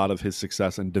attributes a lot of his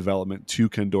success and development to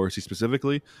Ken Dorsey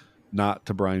specifically, not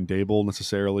to Brian Daboll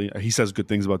necessarily. He says good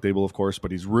things about Daboll, of course,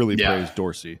 but he's really praised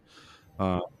Dorsey.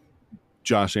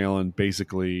 Josh Allen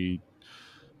basically,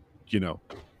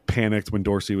 panicked when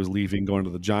Dorsey was leaving, going to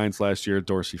the Giants last year.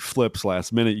 Dorsey flips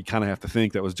last minute. You kind of have to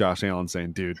think that was Josh Allen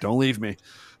saying, dude, don't leave me.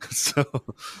 So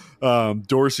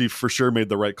Dorsey for sure made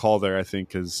the right call there, I think,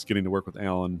 because getting to work with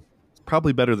Allen is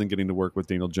probably better than getting to work with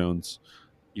Daniel Jones,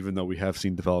 even though we have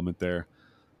seen development there.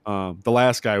 The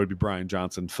last guy would be Brian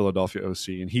Johnson, Philadelphia OC,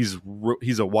 and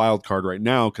he's a wild card right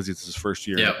now because it's his first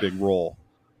year in a big role.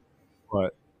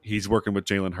 But he's working with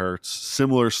Jalen Hurts.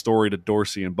 Similar story to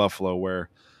Dorsey in Buffalo, where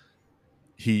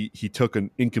he took an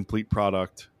incomplete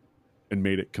product and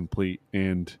made it complete,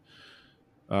 and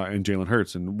Jalen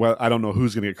Hurts. And I don't know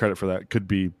who's going to get credit for that. Could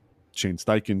be Shane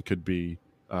Steichen. Could be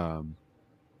I'm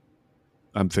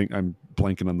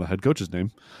blanking on the head coach's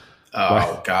name.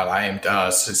 Oh God, I am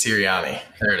Sirianni.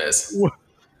 There it is.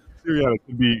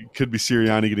 Sirianni could be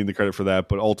Sirianni getting the credit for that,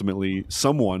 but ultimately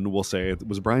someone will say it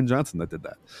was Brian Johnson that did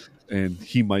that, and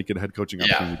he might get a head coaching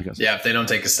opportunity because if they don't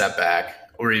take a step back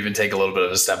or even take a little bit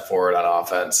of a step forward on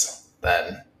offense,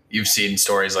 then you've seen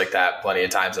stories like that plenty of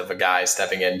times of a guy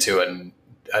stepping into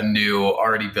a new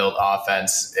already built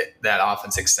offense, that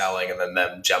offense excelling, and then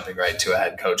them jumping right to a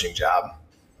head coaching job.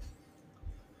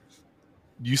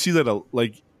 You see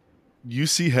that you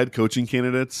see head coaching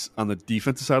candidates on the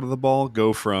defensive side of the ball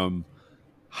go from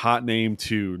hot name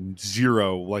to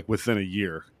zero, like within a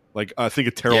year. Like I think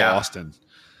of Terrell Austin,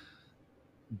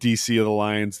 DC of the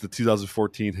Lions, the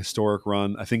 2014 historic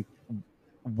run. I think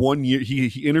 1 year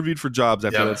he interviewed for jobs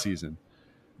after that season.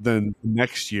 Then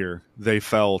next year they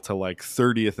fell to like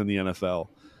 30th in the NFL.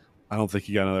 I don't think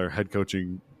he got another head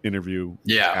coaching interview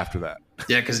after that.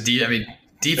 Yeah, because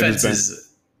defense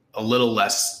is a little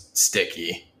less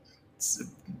sticky.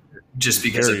 Just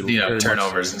because of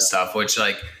turnovers and stuff, which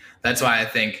that's why I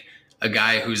think a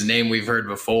guy whose name we've heard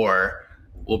before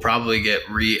will probably get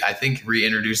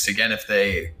reintroduced again if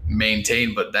they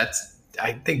maintain. But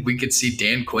I think we could see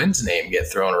Dan Quinn's name get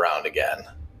thrown around again.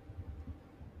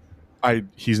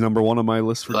 He's number one on my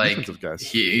list for defensive guys.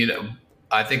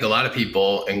 I think a lot of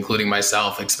people, including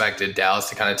myself, expected Dallas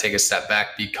to kind of take a step back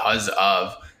because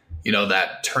of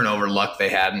that turnover luck they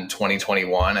had in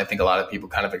 2021. I think a lot of people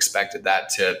kind of expected that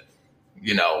to,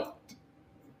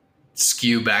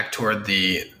 skew back toward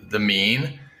the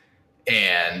mean,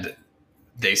 and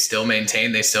they still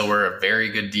maintained. They still were a very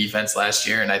good defense last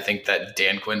year, and I think that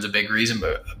Dan Quinn's a big reason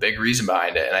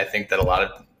behind it. And I think that a lot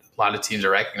of teams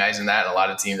are recognizing that, and a lot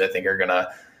of teams I think are going to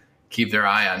keep their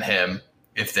eye on him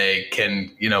if they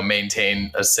can,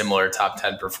 maintain a similar top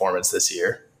 10 performance this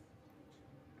year.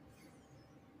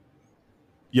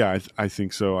 Yeah, I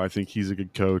think so. I think he's a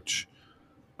good coach.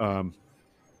 One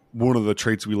of the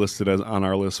traits we listed as on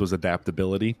our list was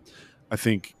adaptability. I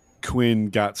think Quinn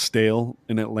got stale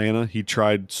in Atlanta. He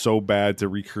tried so bad to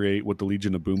recreate what the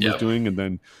Legion of Boom was doing, and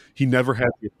then he never had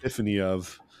the epiphany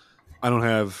of, I don't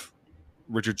have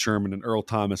Richard Sherman and Earl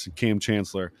Thomas and Cam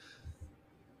Chancellor.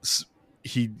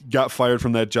 he got fired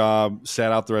from that job,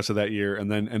 sat out the rest of that year,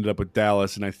 and then ended up with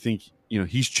Dallas. And I think,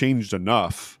 he's changed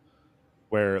enough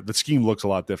where the scheme looks a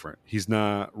lot different. He's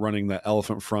not running the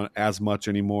elephant front as much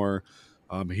anymore.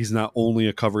 He's not only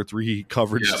a cover 3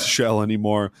 coverage shell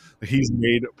anymore. He's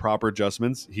made proper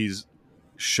adjustments. He's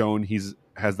shown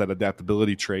has that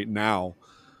adaptability trait. Now,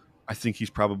 I think he's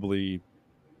probably,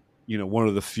 one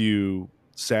of the few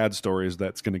sad stories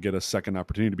that's going to get a second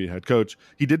opportunity to be a head coach.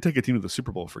 He did take a team to the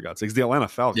Super Bowl, for God's sakes. The Atlanta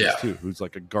Falcons too, who's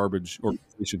like a garbage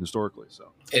organization historically.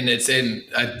 So, and it's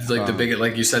the big,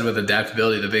 like you said, with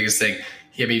adaptability, the biggest thing.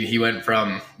 He went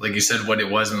from, like you said, what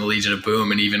it was in the Legion of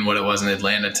Boom and even what it was in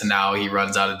Atlanta to now he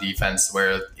runs out of defense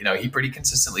where, he pretty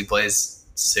consistently plays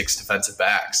 6 defensive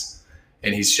backs.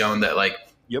 And he's shown that, like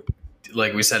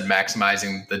we said,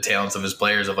 maximizing the talents of his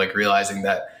players, of like realizing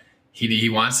that he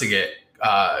wants to get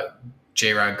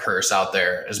J-Ron Curse out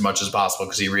there as much as possible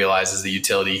because he realizes the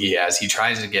utility he has. He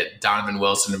tries to get Donovan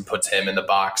Wilson and puts him in the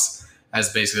box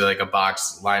as basically like a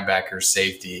box linebacker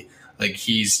safety. Like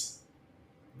he's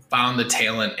found the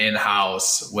talent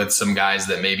in-house with some guys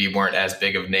that maybe weren't as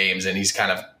big of names, and he's kind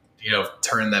of,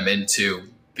 turned them into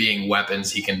being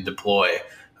weapons he can deploy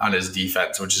on his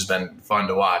defense, which has been fun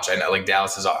to watch. I know, like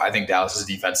I think Dallas's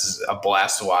defense is a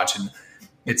blast to watch, and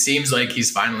it seems like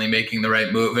he's finally making the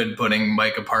right move and putting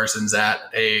Micah Parsons at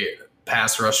a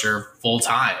pass rusher full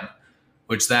time,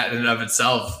 which that in and of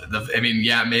itself,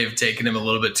 it may have taken him a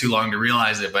little bit too long to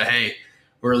realize it, but hey,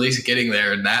 we're at least getting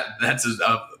there, and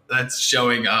that's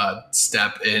showing a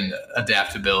step in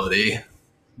adaptability.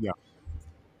 Yeah.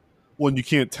 Well, and you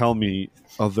can't tell me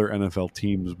other NFL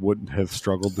teams wouldn't have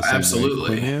struggled the same way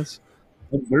Quinn has.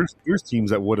 There's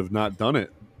teams that would have not done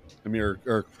it.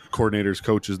 Or coordinators,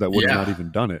 coaches that would have not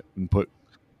even done it and put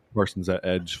Parsons at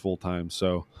edge full time.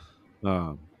 So,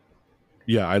 I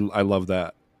love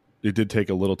that. It did take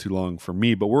a little too long for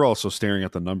me, but we're also staring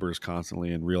at the numbers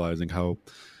constantly and realizing how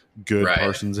good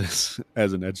Parsons is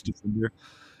as an edge defender.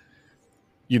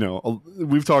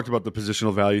 We've talked about the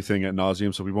positional value thing ad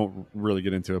nauseum, so we won't really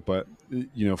get into it. But,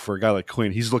 for a guy like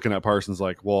Quinn, he's looking at Parsons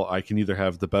like, well, I can either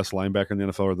have the best linebacker in the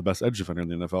NFL or the best edge defender in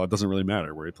the NFL. It doesn't really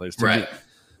matter where he plays to me.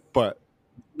 But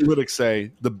critics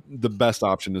say the best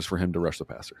option is for him to rush the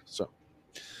passer. So,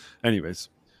 anyways,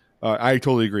 I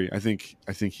totally agree. I think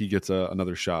he gets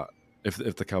another shot if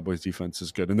the Cowboys defense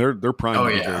is good, and they're primed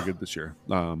to be very good this year.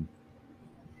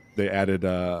 They added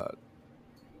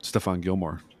Stephon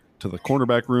Gilmore to the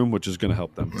cornerback room, which is going to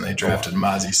help them. They drafted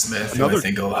Mozzie Smith, who I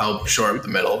think will help shore up the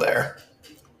middle there.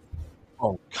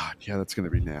 Oh God, yeah, that's going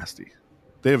to be nasty.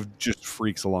 They have just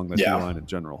freaks along that line in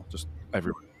general, just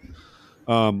everywhere.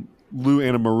 Lou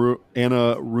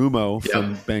Anarumo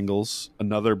from Bengals,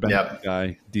 another Bengals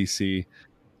guy, DC.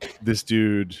 This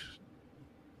dude, he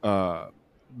doesn't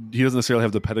necessarily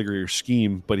have the pedigree or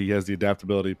scheme, but he has the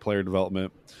adaptability, player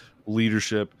development,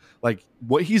 leadership. Like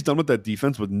what he's done with that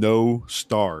defense with no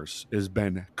stars has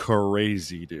been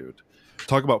crazy, dude.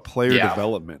 Talk about player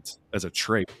development as a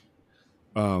trait.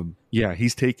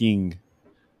 He's taking,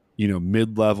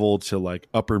 mid-level to like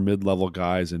upper mid-level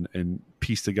guys and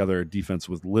piece together a defense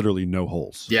with literally no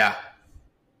holes. Yeah.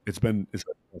 It's been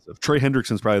impressive. Trey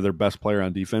Hendrickson's probably their best player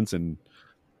on defense, and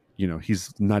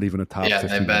he's not even a top 15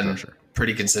 they've been rusher.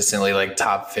 Pretty consistently like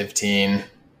top 15,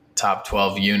 top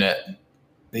 12 unit,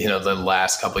 the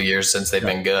last couple of years since they've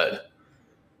been good.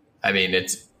 And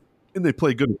they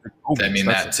play good.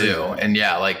 That too. And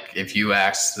if you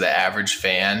ask the average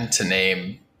fan to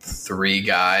name 3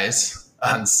 guys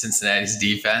on Cincinnati's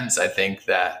defense, I think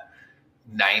that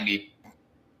 95%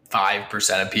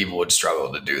 of people would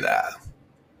struggle to do that.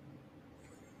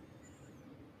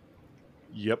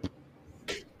 Yep.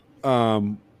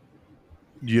 Do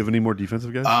you have any more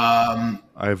defensive guys? I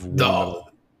have one.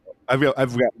 I've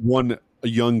got one, a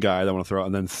young guy that I want to throw out,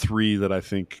 and then 3 that I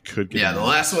think could get. Yeah, the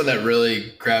last one that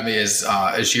really grabbed me is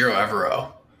Ejiro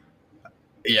Evero.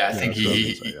 Yeah, I think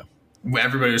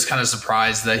everybody was kind of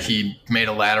surprised that he made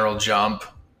a lateral jump.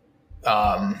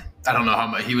 I don't know how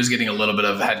much he was getting a little bit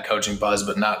of head coaching buzz,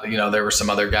 but not, there were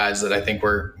some other guys that I think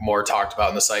were more talked about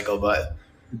in the cycle, but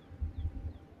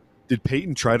did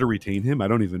Peyton try to retain him? I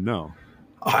don't even know.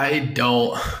 I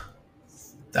don't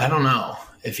know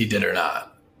if he did or not.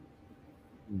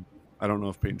 I don't know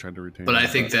if Peyton tried to retain him. But I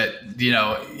think that,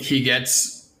 he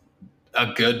gets a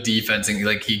good defense, and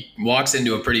he walks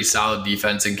into a pretty solid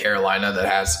defense in Carolina that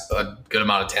has a good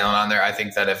amount of talent on there. I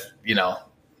think that if,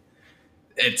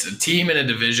 it's a team in a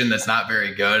division that's not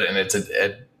very good, and it's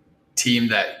a team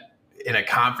that in a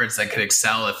conference that could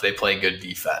excel if they play good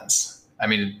defense.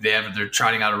 They're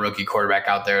trotting out a rookie quarterback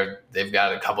out there. They've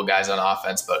got a couple guys on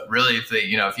offense, but really if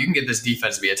you can get this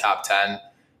defense to be a top 10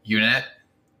 unit,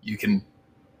 you can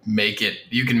make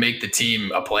the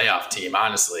team a playoff team,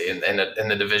 honestly, in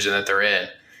the division that they're in.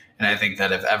 And I think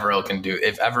that if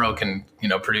Evero can,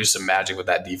 produce some magic with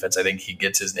that defense, I think he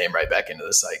gets his name right back into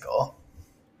the cycle.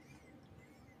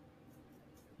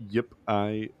 Yep,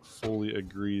 I fully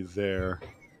agree there.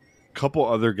 Couple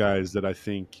other guys that I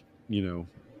think,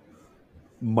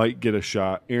 might get a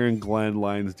shot. Aaron Glenn,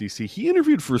 Lions DC. He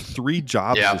interviewed for 3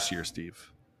 jobs this year,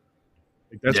 Steve.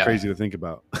 That's crazy to think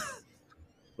about.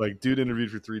 Dude interviewed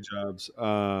for 3 jobs.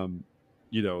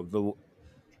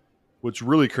 What's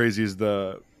really crazy is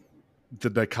the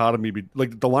dichotomy.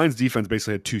 The Lions defense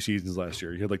basically had 2 seasons last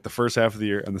year. You had the first half of the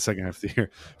year and the second half of the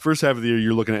year. First half of the year,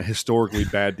 you're looking at historically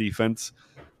bad defense.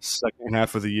 Second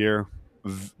half of the year,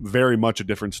 very much a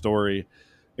different story.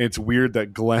 And it's weird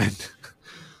that Glenn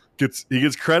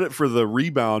gets credit for the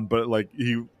rebound, but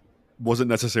he wasn't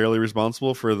necessarily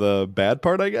responsible for the bad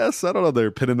part, I guess. I don't know.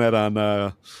 They're pinning that on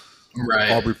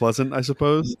Aubrey Pleasant, I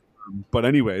suppose. But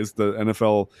anyways, the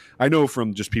NFL, I know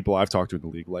from just people I've talked to in the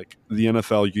league, the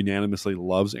NFL unanimously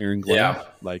loves Aaron Glenn. Yeah.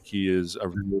 He is a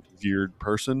revered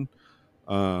person,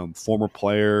 former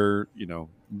player,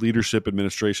 leadership,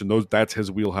 administration. That's his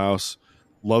wheelhouse.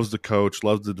 Loves the coach,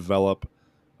 loves to develop.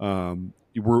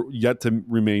 We're yet to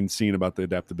remain seen about the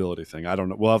adaptability thing. I don't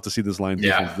know. We'll have to see this line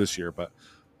defense this year, but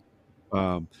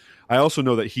I also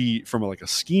know that he, from a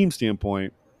scheme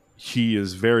standpoint, he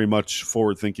is very much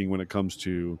forward thinking when it comes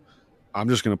to, I'm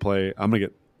going to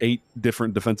get 8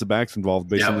 different defensive backs involved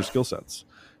based on their skill sets.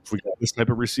 If we got this type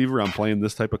of receiver, I'm playing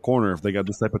this type of corner. If they got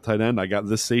this type of tight end, I got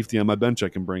this safety on my bench I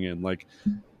can bring in.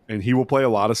 And he will play a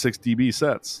lot of 6 DB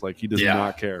sets. He does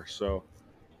not care. So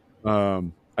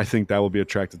I think that will be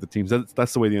attractive to teams.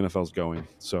 That's the way the NFL is going.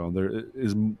 So there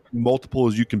is multiple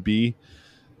as you can be.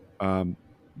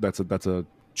 That's a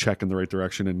check in the right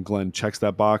direction. And Glenn checks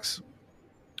that box.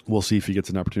 We'll see if he gets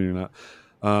an opportunity or not.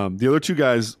 The other 2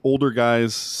 guys, older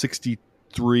guys,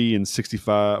 63 and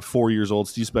 4 years old,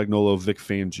 Steve Spagnuolo, Vic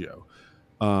Fangio.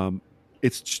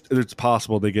 It's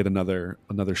possible they get another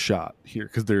shot here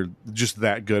because they're just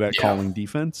that good at calling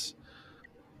defense.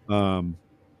 I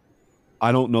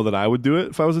don't know that I would do it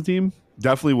if I was a team.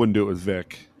 Definitely wouldn't do it with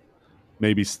Vic.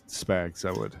 Maybe Spags,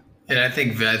 I would. And I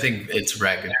think it's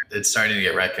starting to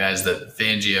get recognized that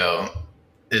Fangio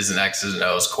is an X's and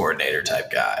O's coordinator type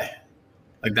guy.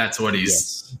 That's what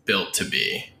he's built to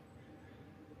be.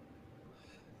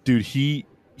 Dude, he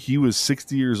was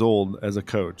 60 years old as a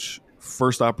coach.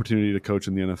 First opportunity to coach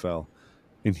in the NFL.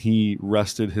 And he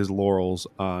rested his laurels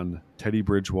on Teddy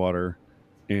Bridgewater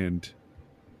and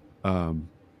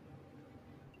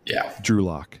Drew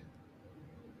Lock.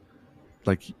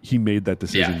 He made that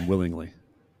decision willingly.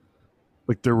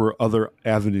 There were other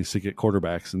avenues to get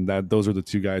quarterbacks, and those are the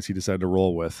 2 guys he decided to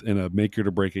roll with in a make or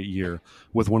to break it year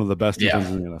with one of the best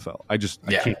defenses in the NFL. I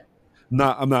can't.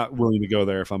 I'm not willing to go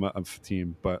there if I'm a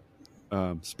team, but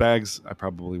Spags, I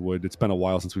probably would. It's been a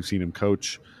while since we've seen him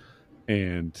coach,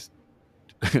 and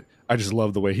I just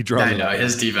love the way he draws. I know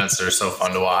his defenses are so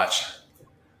fun to watch.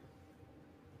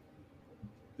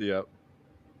 Yep.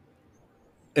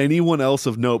 Anyone else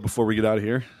of note before we get out of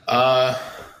here?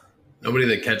 Nobody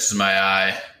that catches my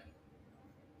eye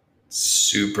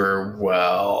super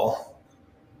well.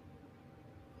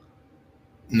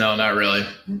 No, not really.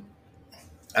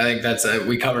 I think that's it.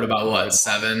 We covered about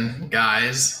 7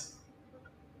 guys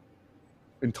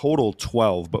in total,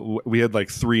 12, but we had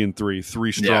 3 and 3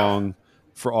 strong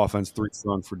for offense, 3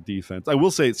 strong for defense. I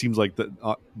will say it seems like the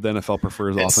NFL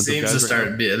prefers offensive guys. It seems to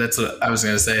start. That's what I was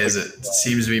going to say. Is it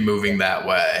seems to be moving that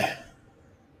way.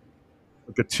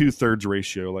 A 2/3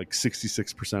 ratio,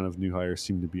 66% of new hires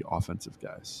seem to be offensive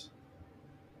guys.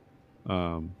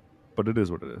 But it is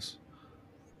what it is.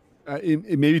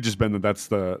 It may just been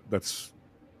that's I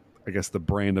guess the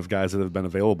brand of guys that have been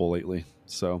available lately.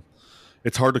 So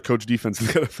it's hard to coach defense in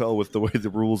the NFL with the way the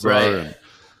rules are. And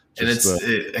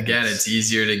it's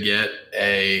easier to get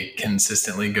a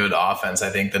consistently good offense,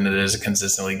 I think, than it is a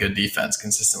consistently good defense.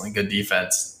 Consistently good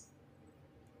defense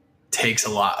takes a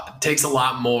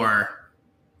lot more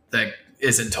that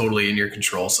isn't totally in your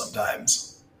control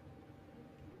sometimes.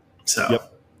 So,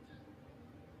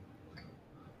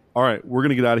 All right, we're going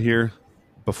to get out of here.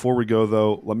 Before we go,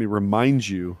 though, let me remind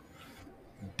you,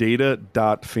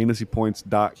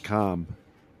 data.fantasypoints.com.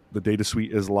 The data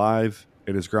suite is live.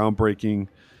 It is groundbreaking.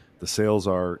 The sales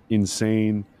are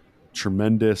insane,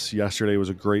 tremendous. Yesterday was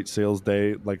a great sales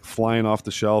day, flying off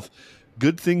the shelf.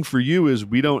 Good thing for you is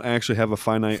we don't actually have a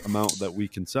finite amount that we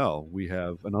can sell. We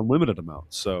have an unlimited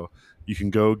amount. So you can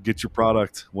go get your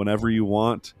product whenever you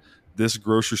want. This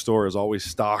grocery store is always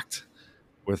stocked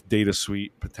with Data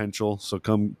Suite potential. So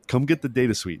come get the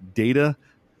Data Suite.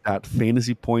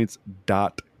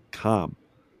 Data.fantasypoints.com. fantasypoints.com.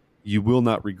 You will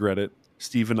not regret it.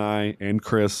 Steve and I and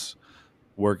Chris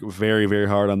work very, very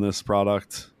hard on this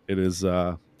product. It is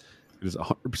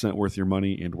 100% worth your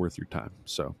money and worth your time.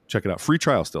 So check it out. Free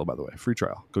trial still, by the way. Free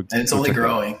trial. And it's only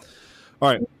growing. All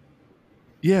right.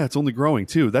 Yeah, it's only growing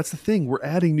too. That's the thing. We're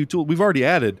adding new tools. We've already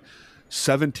added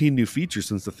 17 new features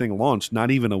since the thing launched,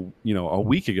 not even a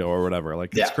week ago or whatever.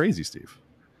 Like, it's crazy, Steve.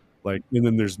 Like, and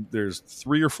then there's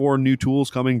 3 or 4 new tools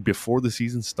coming before the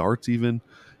season starts even.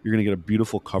 You're going to get a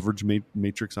beautiful coverage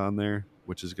matrix on there,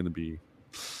 which is going to be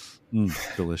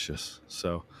delicious.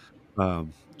 So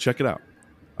check it out.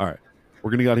 All right. We're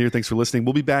going to get out of here. Thanks for listening.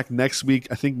 We'll be back next week.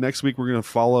 I think next week we're going to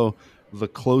follow the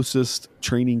closest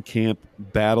training camp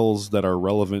battles that are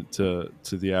relevant to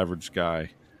the average guy.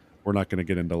 We're not going to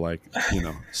get into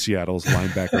Seattle's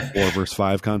linebacker 4 versus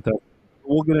 5 contest.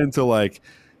 We'll get into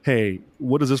hey,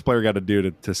 what does this player got to do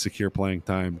to secure playing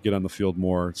time, get on the field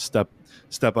more, step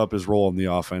up his role in the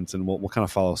offense, and we'll kind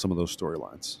of follow some of those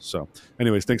storylines. So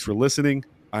anyways, thanks for listening.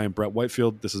 I am Brett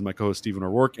Whitefield. This is my co-host Stephen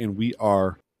O'Rourke, and we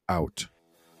are out.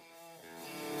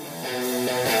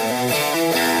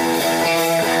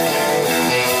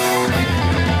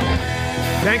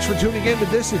 Thanks for tuning in to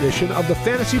this edition of the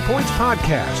Fantasy Points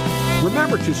Podcast.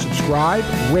 Remember to subscribe,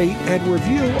 rate, and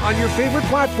review on your favorite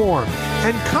platform.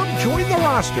 And come join the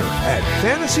roster at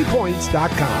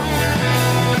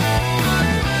fantasypoints.com.